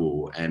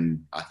equal,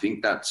 and I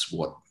think that's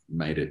what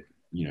made it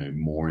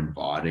more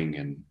inviting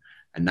and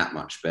that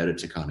much better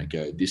to kind of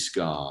go, this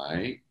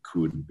guy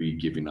could be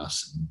giving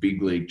us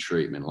big league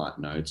treatment like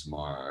no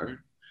tomorrow,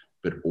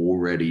 but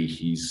already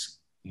he's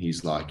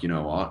like, you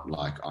know what,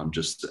 like I'm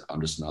just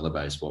another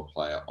baseball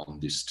player on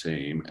this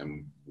team,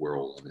 and we're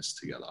all in this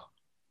together.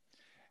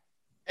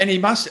 And he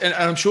must, and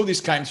I'm sure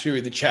this came through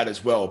in the chat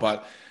as well,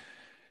 but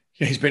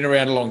he's been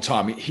around a long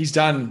time. He's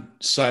done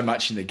so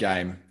much in the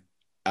game.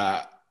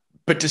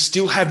 but to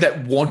still have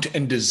that want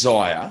and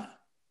desire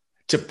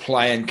to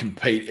play and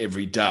compete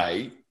every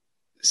day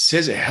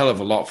says a hell of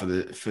a lot for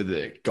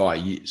the guy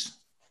he is.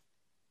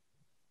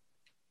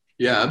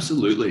 Yeah,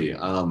 absolutely.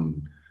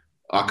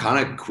 I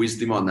kind of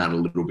quizzed him on that a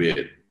little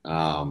bit.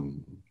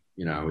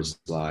 You know, it was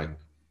like,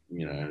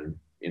 you know,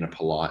 in a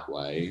polite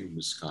way, it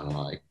was kind of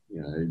like,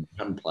 you know, you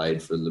haven't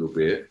played for a little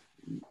bit.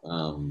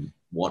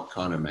 What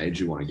kind of made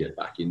you want to get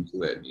back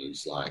into it? And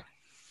he's like,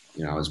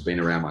 you know, I was being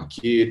around my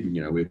kid,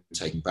 you know, we were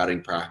taking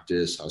batting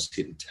practice, I was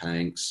hitting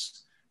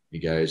tanks. He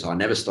goes, I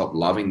never stopped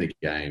loving the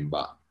game,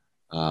 but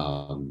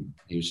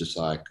he was just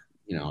like,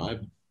 I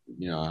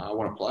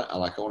want to play. I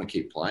want to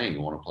keep playing. I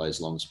want to play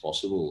as long as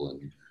possible.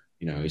 And,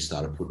 you know, he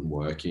started putting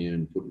work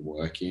in.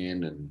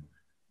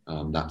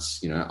 And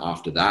that's, you know,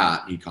 after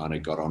that, he kind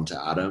of got onto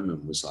Adam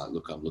and was like,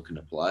 look, I'm looking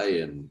to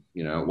play. And,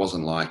 you know, it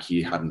wasn't like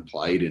he hadn't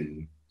played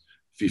in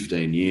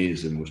 15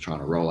 years and was trying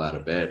to roll out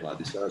of bed. Like,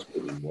 this guy's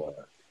putting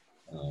work.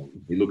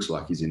 He looks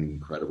like he's in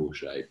incredible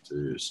shape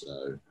too.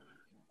 So,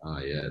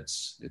 yeah,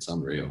 it's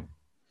unreal.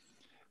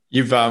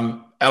 You've,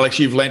 Alex,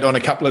 you've lent on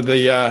a couple of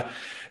the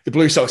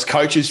Blue Sox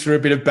coaches for a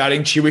bit of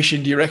batting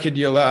tuition. Do you reckon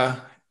you'll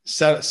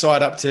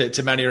side up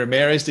to Manny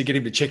Ramirez to get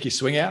him to check your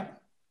swing out?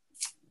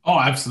 Oh,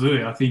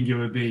 absolutely. I think it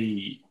would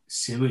be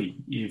silly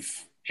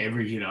if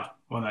every hitter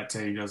on that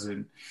team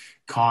doesn't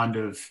kind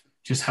of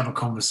just have a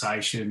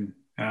conversation,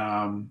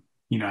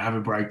 have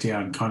a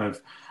breakdown, kind of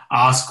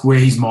ask where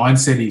his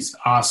mindset is,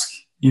 ask,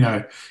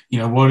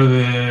 what are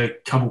the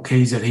couple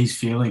keys that he's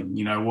feeling,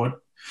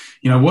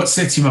 what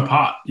sets him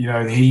apart.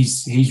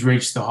 He's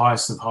reached the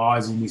highest of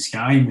highs in this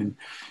game. And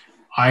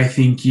I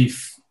think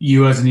if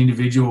you as an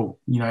individual,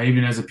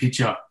 even as a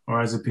pitcher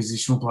or as a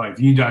positional player, if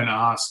you don't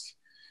ask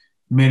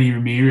Manny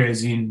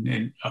Ramirez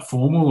in a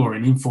formal or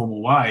an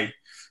informal way,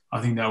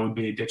 I think that would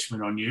be a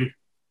detriment on you.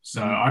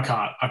 So I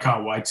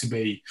can't wait to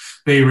be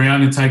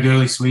around and take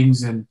early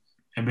swings and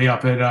be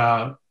up at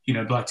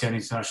Blacktown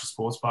International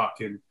Sports Park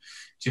and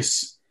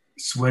just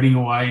sweating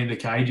away in the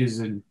cages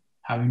and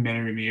having Manny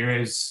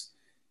Ramirez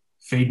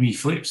feed me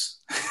flips.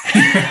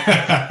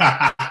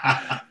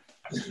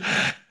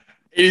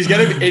 It's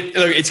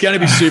going to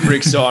be super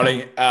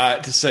exciting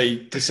to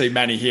see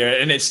Manny here,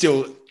 and it's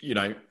still,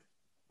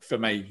 for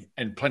me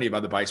and plenty of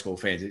other baseball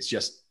fans, it's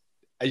just,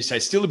 as you say,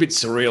 still a bit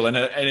surreal, and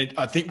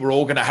I think we're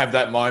all going to have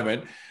that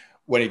moment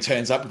when he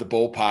turns up at the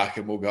ballpark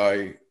and we'll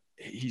go,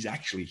 he's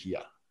actually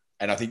here.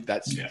 And I think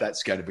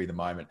that's going to be the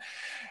moment.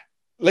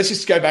 Let's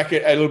just go back a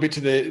little bit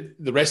to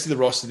the rest of the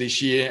roster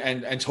this year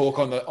and talk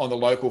on the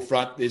local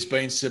front. There's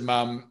been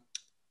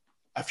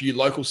a few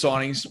local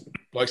signings,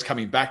 blokes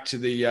coming back to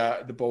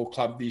the ball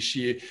club this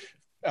year.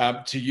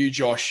 To you,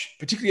 Josh,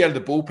 particularly out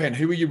of the bullpen,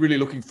 who are you really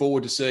looking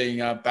forward to seeing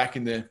back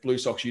in the Blue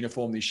Sox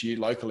uniform this year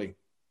locally?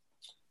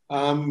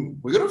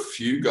 We've got a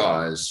few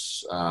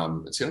guys.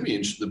 It's going to be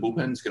interesting. The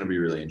bullpen's going to be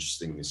really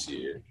interesting this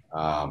year.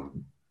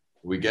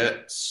 We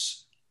get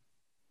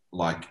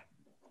like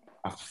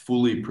a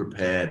fully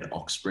prepared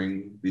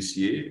Oxspring this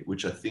year,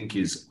 which I think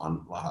is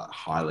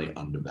highly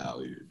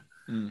undervalued.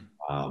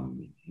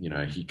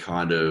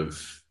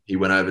 He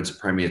went over to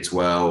Premier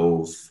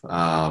 12,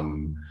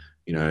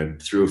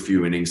 threw a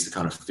few innings to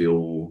kind of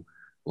feel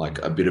like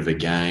a bit of a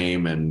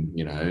game and,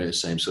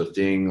 same sort of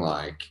thing.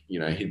 Like,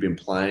 he'd been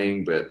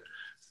playing, but,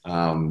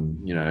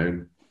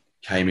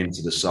 came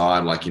into the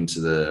side, like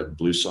into the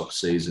Blue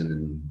Sox season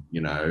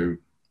and,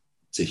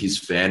 to his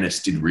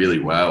fairness, did really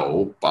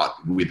well, but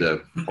with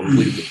a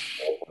probably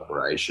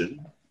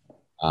preparation.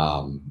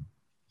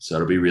 So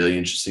it'll be really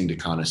interesting to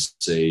kind of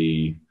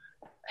see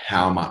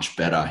how much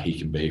better he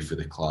can be for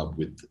the club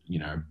with,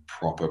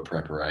 proper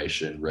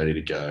preparation, ready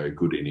to go,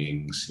 good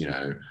innings,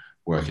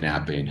 working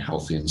out, being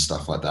healthy and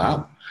stuff like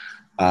that.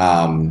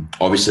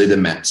 Obviously, the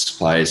Mets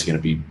players are going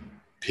to be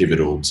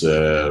pivotal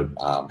to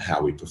how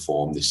we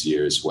perform this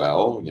year as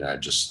well.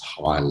 Just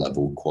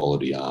high-level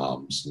quality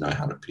arms, know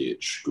how to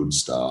pitch, good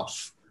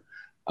stuff.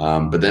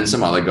 But then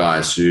some other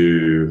guys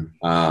who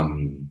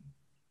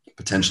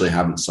potentially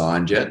haven't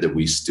signed yet that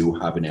we still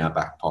have in our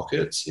back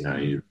pockets.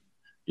 You're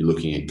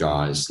looking at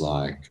guys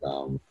like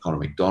Connor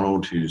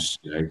McDonald, who's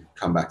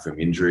come back from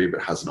injury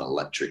but has an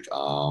electric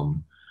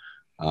arm.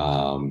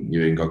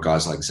 You've even got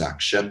guys like Zach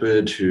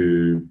Shepard,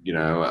 who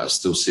are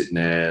still sitting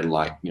there,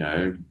 like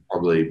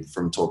probably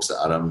from talks to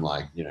Adam,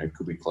 like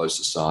could be close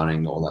to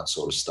signing, all that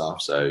sort of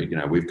stuff. So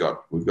we've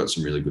got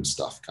some really good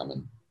stuff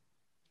coming.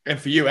 And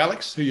for you,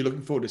 Alex, who are you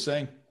looking forward to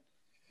seeing?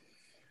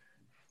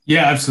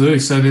 Yeah, absolutely.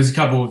 So there's a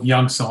couple of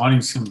young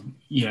signings, some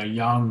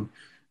young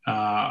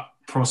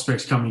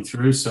prospects coming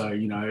through. So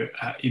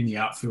in the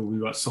outfield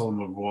we've got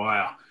Solomon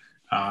McGuire.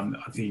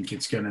 I think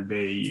it's going to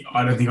be.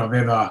 I don't think I've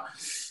ever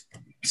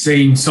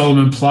seen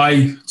Solomon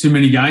play too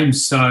many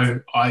games. So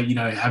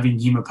having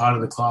him a part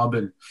of the club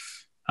and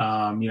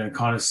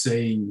kind of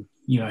seeing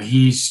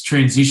his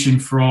transition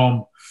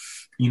from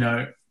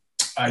a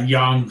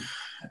young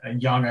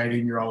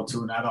 18-year-old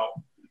to an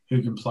adult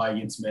who can play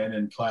against men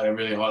and play at a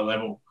really high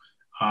level.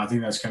 I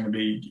think that's going to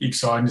be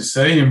exciting to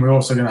see. And we're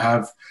also going to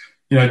have,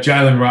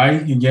 Jalen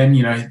Ray again.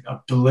 I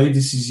believe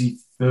this is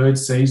his third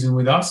season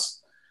with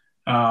us.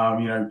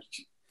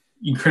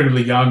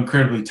 Incredibly young,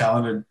 incredibly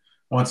talented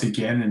once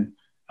again. And,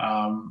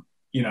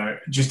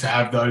 just to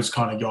have those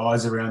kind of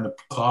guys around the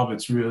club,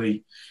 it's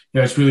really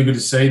good to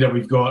see that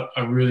we've got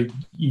a really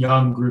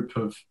young group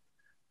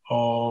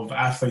of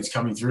athletes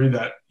coming through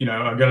that,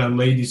 are going to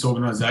lead this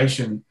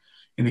organisation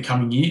in the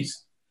coming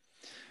years.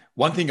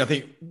 One thing I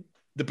think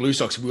the Blue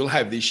Sox will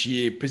have this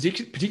year,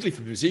 particularly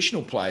for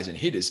positional players and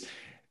hitters,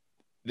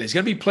 there's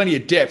going to be plenty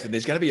of depth and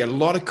there's going to be a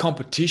lot of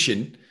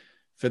competition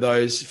for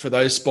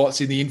those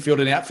spots in the infield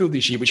and outfield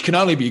this year, which can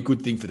only be a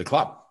good thing for the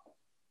club.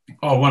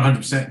 Oh,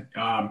 100%.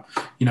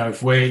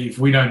 If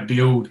we don't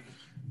build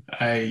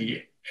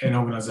an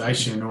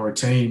organisation or a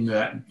team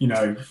that,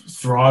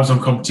 thrives on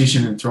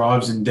competition and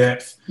thrives in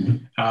depth,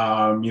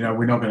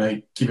 we're not going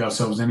to give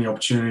ourselves any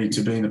opportunity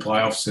to be in the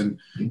playoffs and,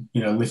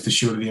 lift the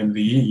shield at the end of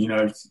the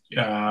year.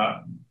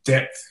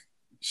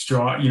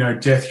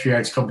 Depth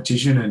creates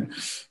competition, and,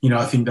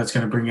 I think that's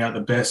going to bring out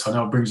the best. I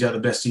know it brings out the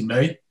best in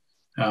me,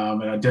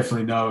 and I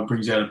definitely know it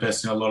brings out the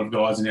best in a lot of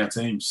guys in our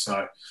team.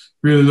 So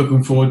really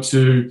looking forward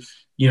to,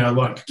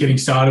 getting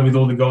started with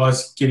all the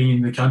guys getting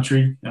in the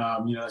country.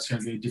 It's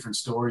going to be a different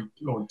story,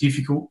 or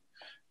difficult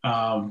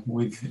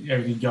with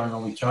everything going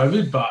on with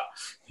COVID. But,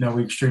 we're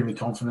extremely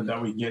confident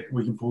that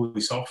we can pull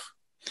this off.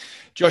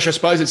 Josh, I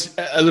suppose it's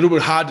a little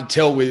bit hard to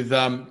tell with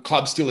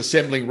clubs still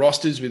assembling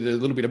rosters with a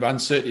little bit of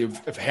uncertainty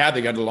of how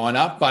they're going to line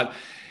up. But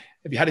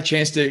have you had a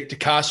chance to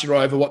cast your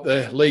eye over what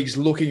the league's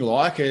looking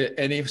like?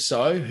 And if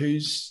so,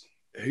 who's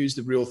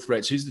the real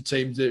threats? Who's the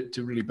team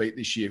to really beat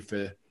this year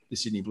for the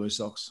Sydney Blue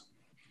Sox?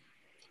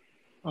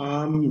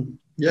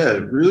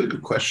 Really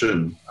good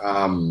question.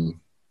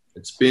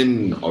 It's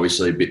been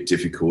obviously a bit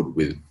difficult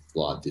with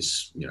like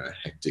this,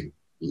 hectic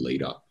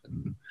lead up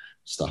and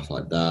stuff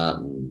like that.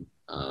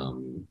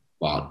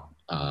 But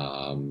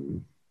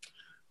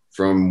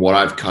from what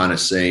I've kind of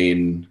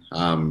seen,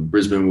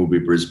 Brisbane will be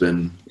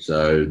Brisbane,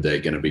 so they're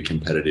going to be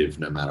competitive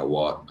no matter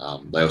what.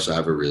 They also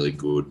have a really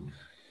good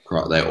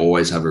crop. They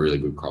always have a really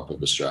good crop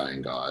of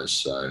Australian guys,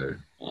 so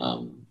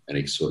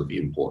any sort of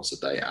imports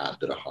that they add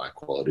that are high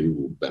quality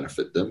will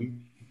benefit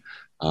them.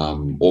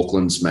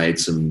 Auckland's made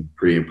some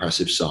pretty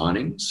impressive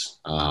signings,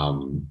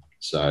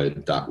 so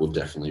that will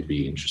definitely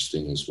be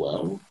interesting as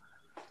well.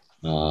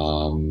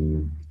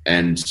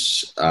 And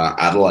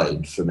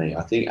Adelaide for me.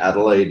 I think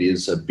Adelaide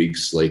is a big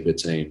sleeper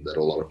team that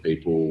a lot of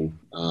people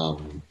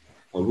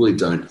probably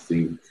don't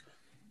think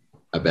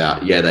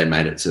about. Yeah, they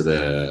made it to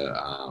the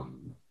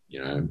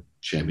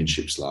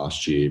championships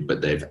last year,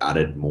 but they've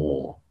added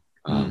more.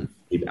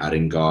 Keep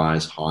adding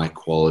guys, high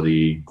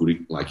quality,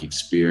 good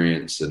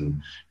experience,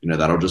 and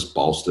that'll just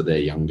bolster their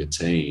younger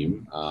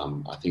team.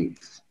 I think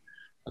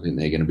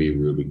they're going to be a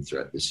real big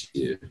threat this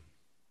year.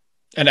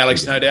 And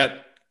Alex, no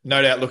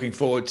doubt, looking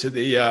forward to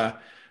the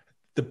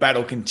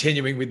battle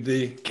continuing with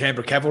the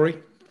Canberra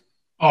Cavalry.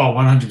 Oh,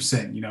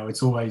 100%.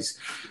 It's always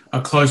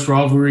a close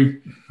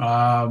rivalry.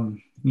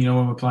 When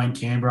we're playing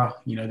Canberra,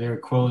 they're a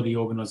quality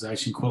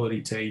organisation,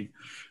 quality team.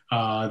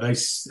 They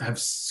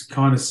have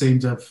kind of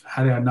seemed to have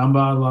had our number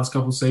the last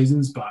couple of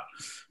seasons, but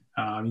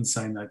in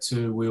saying that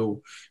too,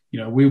 we'll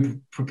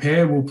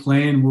prepare, we'll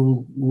plan,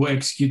 we'll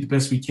execute the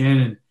best we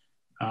can.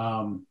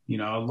 And,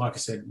 like I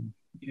said,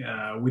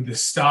 with the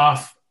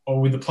staff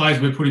or with the players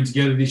we're putting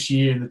together this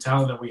year and the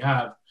talent that we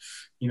have,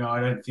 I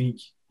don't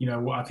think,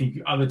 I think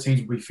other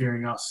teams will be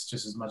fearing us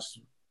just as much as,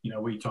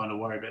 we kind of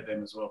worry about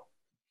them as well.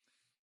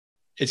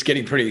 It's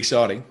getting pretty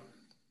exciting.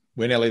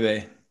 We're nearly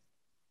there.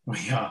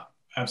 We are.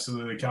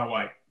 Absolutely. Can't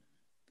wait.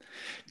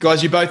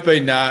 Guys, you've both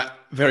been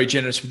very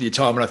generous with your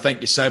time, and I thank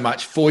you so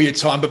much for your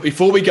time. But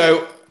before we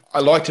go, I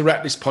like to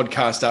wrap this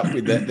podcast up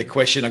with the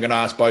question I'm going to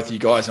ask both of you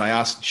guys, and I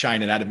asked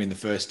Shane and Adam in the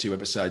first two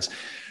episodes.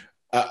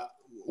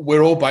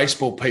 We're all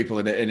baseball people,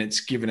 and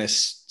it's given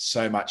us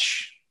so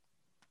much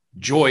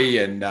joy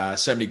and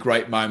so many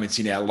great moments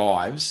in our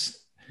lives.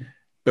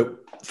 But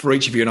for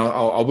each of you, and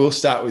I will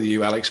start with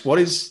you, Alex, what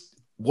is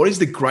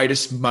the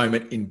greatest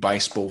moment in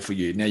baseball for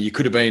you? Now, you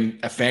could have been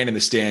a fan in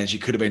the stands, you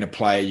could have been a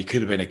player, you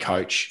could have been a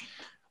coach.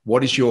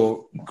 What is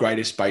your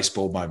greatest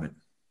baseball moment?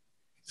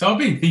 So I've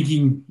been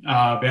thinking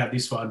about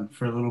this one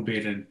for a little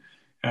bit, and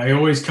I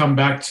always come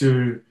back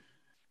to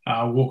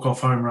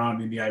walk-off home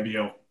run in the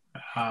ABL.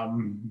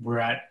 We're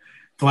at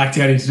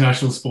Blacktown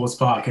International Sports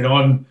Park, and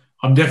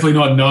I'm definitely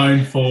not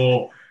known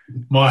for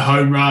my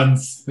home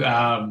runs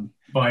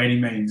by any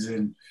means.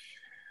 And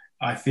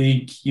I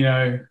think,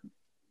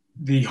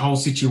 the whole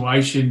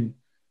situation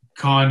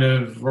kind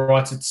of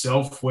writes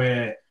itself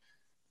where,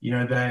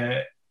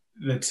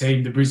 the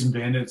team, the Brisbane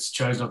Bandits,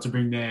 chose not to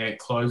bring their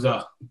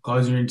closer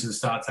in to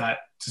start that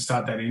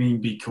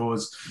inning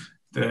because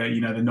the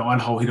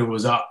 9-hole hitter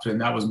was up, and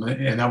that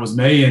was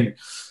me. And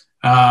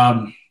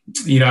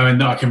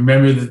and I can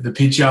remember the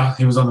pitcher.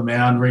 He was on the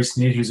mound, Reese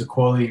Nitt, who's a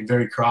quality and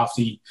very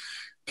crafty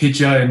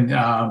pitcher.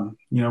 And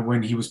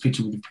when he was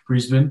pitching with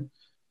Brisbane,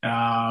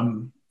 I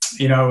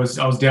was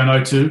down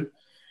 0-2.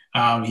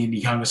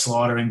 He hung a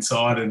slider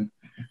inside, and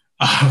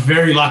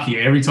very lucky.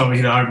 Every time I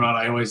hit a home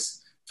run,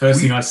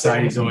 first thing I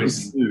say is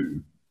always,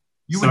 you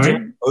were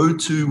down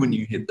 0-2 when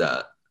you hit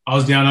that? I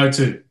was down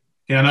 0-2.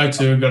 Down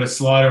 0-2 and got a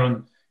slider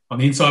on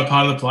the inside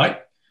part of the plate.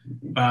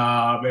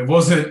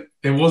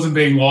 It wasn't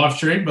being live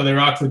streamed, but there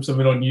are clips of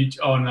it on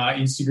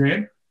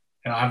Instagram,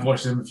 and I've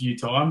watched them a few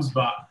times.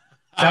 But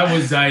that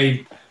was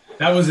a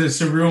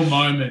surreal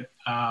moment.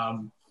 I've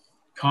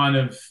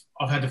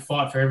had to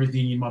fight for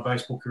everything in my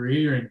baseball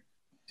career, and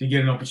to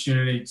get an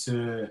opportunity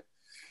to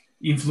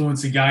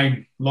influence a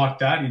game like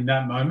that in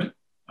that moment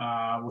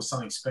was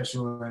something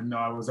special. And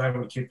I was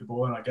able to keep the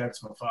ball, and I gave it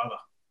to my father.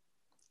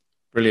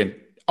 Brilliant.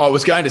 I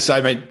was going to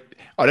say, mate,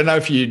 I don't know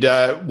if you'd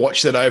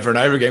watched it over and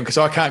over again, because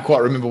I can't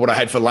quite remember what I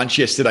had for lunch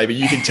yesterday, but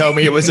you can tell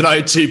me it was an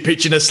 0-2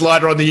 pitch and a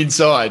slider on the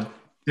inside.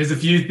 There's a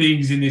few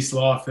things in this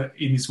life,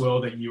 in this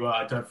world, that you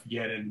don't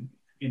forget. And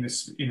in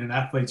an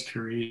athlete's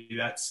career,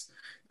 that's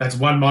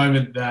one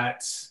moment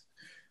that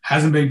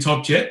hasn't been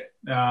topped yet.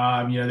 There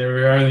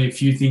are only a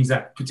few things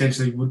that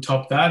potentially would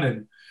top that.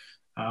 And,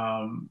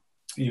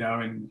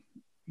 and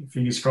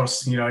fingers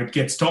crossed, it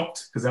gets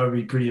topped, because that would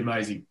be pretty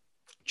amazing.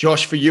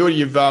 Josh, for you,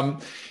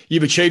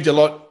 you've achieved a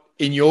lot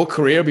in your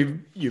career.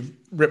 You've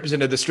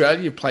represented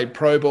Australia. You've played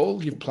pro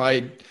ball. You've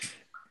played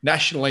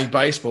National League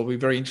baseball. We're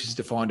very interested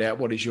to find out,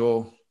 what is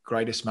your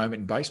greatest moment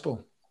in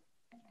baseball?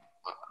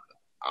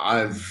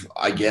 I've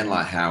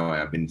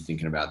been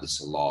thinking about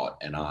this a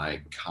lot, and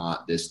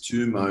there's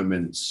two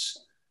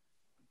moments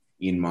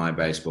in my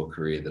baseball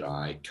career that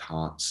I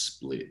can't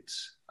split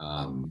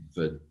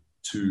for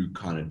two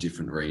kind of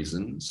different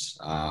reasons.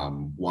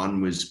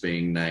 One was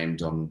being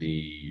named on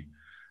the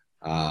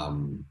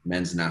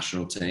men's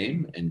national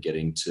team and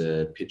getting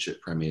to pitch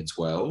at Premier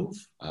 12.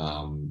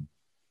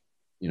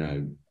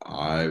 In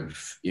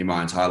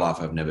my entire life,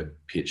 I've never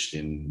pitched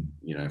in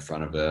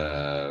front of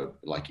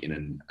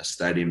in a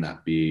stadium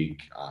that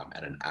big,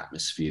 at an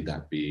atmosphere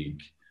that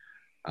big,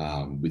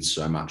 with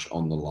so much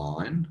on the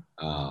line.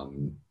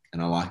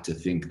 And I like to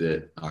think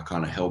that I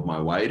kind of held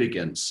my weight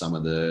against some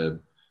of the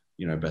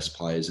best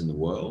players in the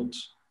world.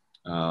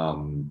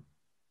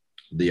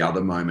 The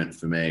other moment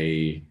for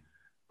me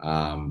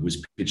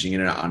was pitching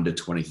in an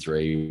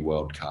under-23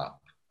 World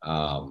Cup,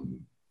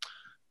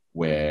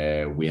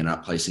 where we ended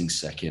up placing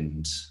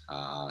second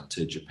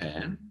to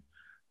Japan.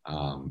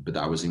 But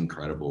that was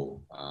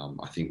incredible.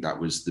 I think that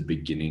was the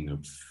beginning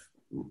of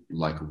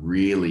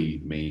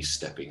really me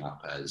stepping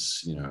up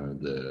as,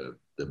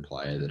 the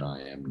player that I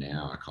am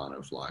now. I kind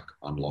of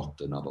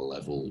unlocked another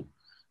level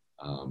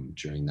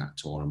during that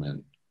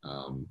tournament.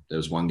 There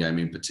was one game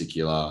in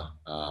particular.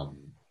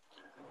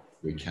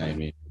 We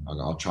came in.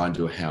 I'll try and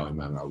do a Howie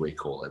moment. I'll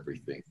recall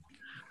everything.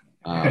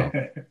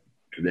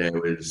 There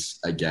was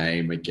a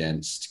game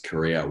against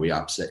Korea. We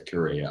upset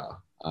Korea.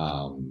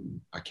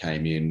 I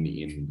came in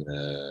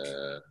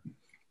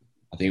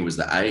I think it was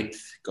the 8th,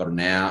 got an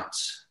out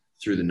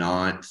through the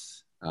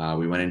 9th.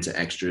 We went into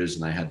extras,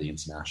 and they had the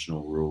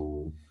international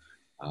rule.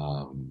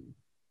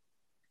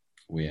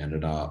 We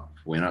ended up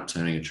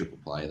turning a triple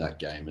play that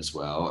game as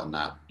well. And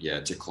that,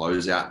 to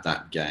close out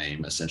that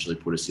game, essentially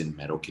put us in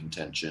medal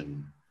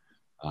contention.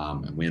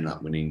 And we ended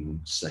up winning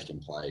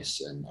second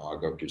place, and I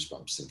got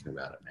goosebumps thinking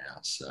about it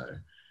now. So,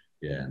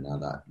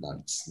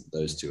 that's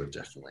those two are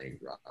definitely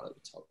right at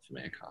the top for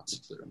me. I can't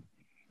split them.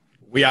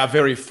 We are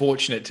very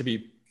fortunate to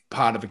be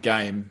part of a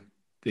game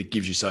that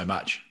gives you so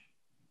much.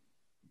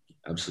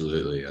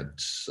 Absolutely. I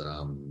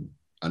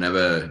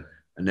never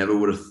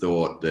would have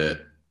thought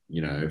that,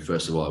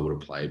 first of all, I would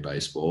have played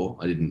baseball.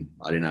 I didn't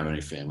have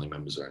any family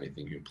members or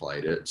anything who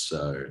played it.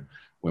 So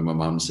when my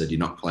mum said, "You're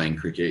not playing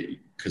cricket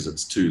because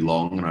it's too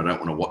long and I don't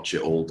want to watch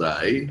it all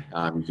day.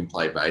 You can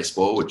play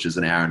baseball, which is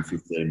an hour and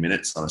 15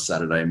 minutes on a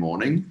Saturday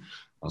morning,"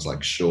 I was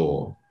like,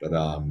 sure. But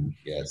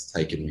it's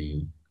taken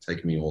me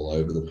all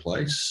over the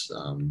place.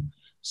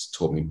 It's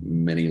taught me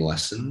many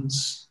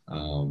lessons. I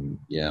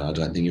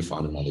don't think you'll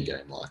find another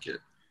game like it.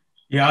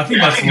 Yeah, I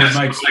think that's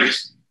what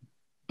makes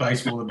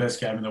baseball the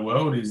best game in the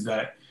world, is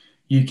that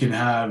you can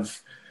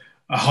have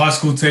a high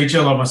school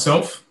teacher like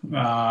myself,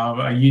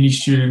 a uni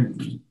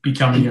student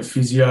becoming a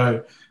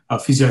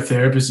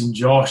physiotherapist in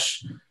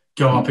Josh,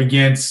 go up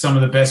against some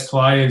of the best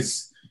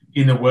players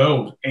in the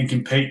world and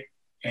compete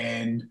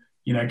and,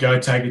 go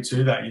take it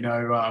to that.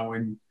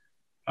 When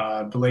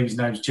I believe his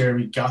name's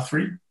Jeremy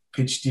Guthrie,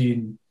 pitched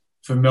in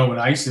for Melbourne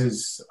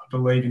Aces, I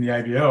believe in the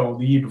ABL,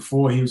 the year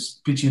before he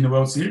was pitching in the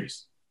World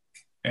Series.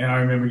 And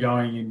I remember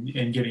going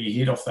and getting a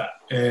hit off that.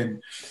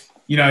 And,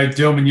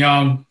 Delman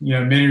Young,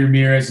 Manny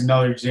Ramirez,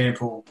 another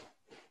example.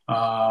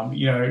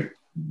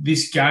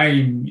 This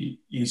game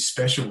is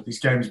special. This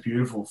game is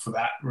beautiful for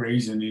that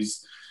reason,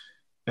 is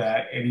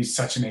that it is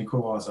such an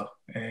equaliser.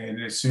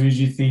 And as soon as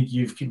you think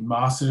you've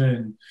mastered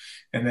it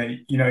and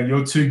that,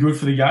 you're too good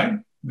for the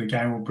game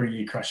will bring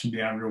you crashing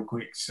down real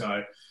quick.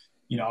 So,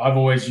 I've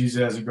always used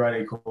it as a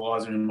great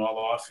equaliser in my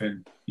life,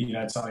 and,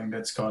 it's something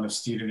that's kind of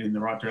steered it in the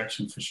right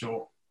direction for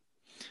sure.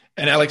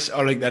 And Alex,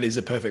 I think that is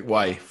a perfect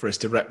way for us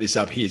to wrap this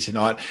up here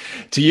tonight.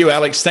 To you,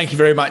 Alex, thank you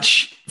very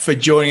much for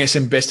joining us,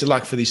 and best of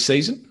luck for this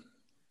season.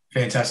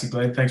 Fantastic,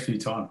 Glenn. Thanks for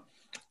your time.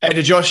 And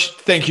to Josh,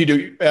 thank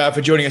you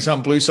for joining us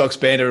on Blue Sox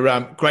Banter.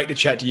 Great to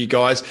chat to you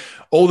guys.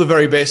 All the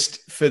very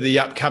best for the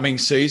upcoming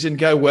season.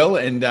 Go well,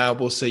 and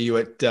we'll see you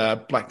at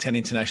Blacktown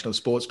International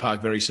Sports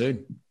Park very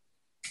soon.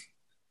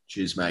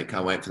 Cheers, mate.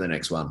 Can't wait for the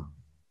next one.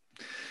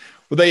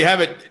 Well, there you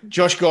have it.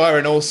 Josh Geyer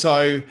and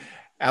also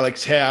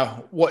Alex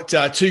Howe. What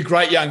two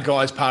great young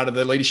guys, part of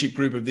the leadership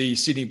group of the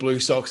Sydney Blue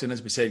Sox. And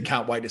as we said,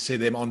 can't wait to see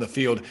them on the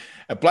field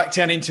at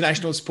Blacktown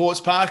International Sports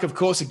Park. Of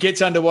course, it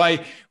gets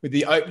underway with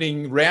the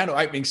opening round or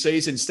opening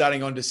season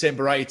starting on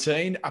December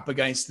 18 up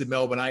against the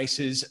Melbourne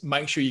Aces.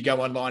 Make sure you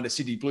go online to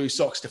Sydney Blue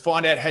Sox to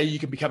find out how you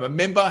can become a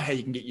member, how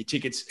you can get your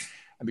tickets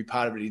and be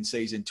part of it in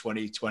season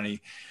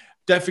 2020.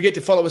 Don't forget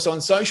to follow us on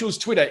socials,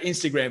 Twitter,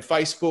 Instagram,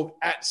 Facebook,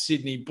 at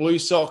Sydney Blue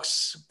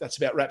Sox. That's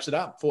about wraps it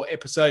up for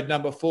episode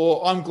number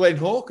 4. I'm Glenn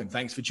Hawke, and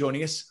thanks for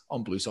joining us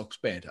on Blue Sox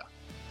Banter.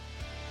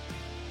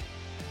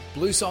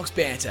 Blue Sox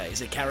Banter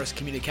is a Caris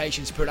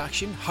Communications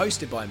production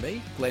hosted by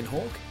me, Glenn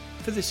Hawke,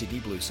 for the Sydney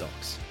Blue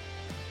Sox.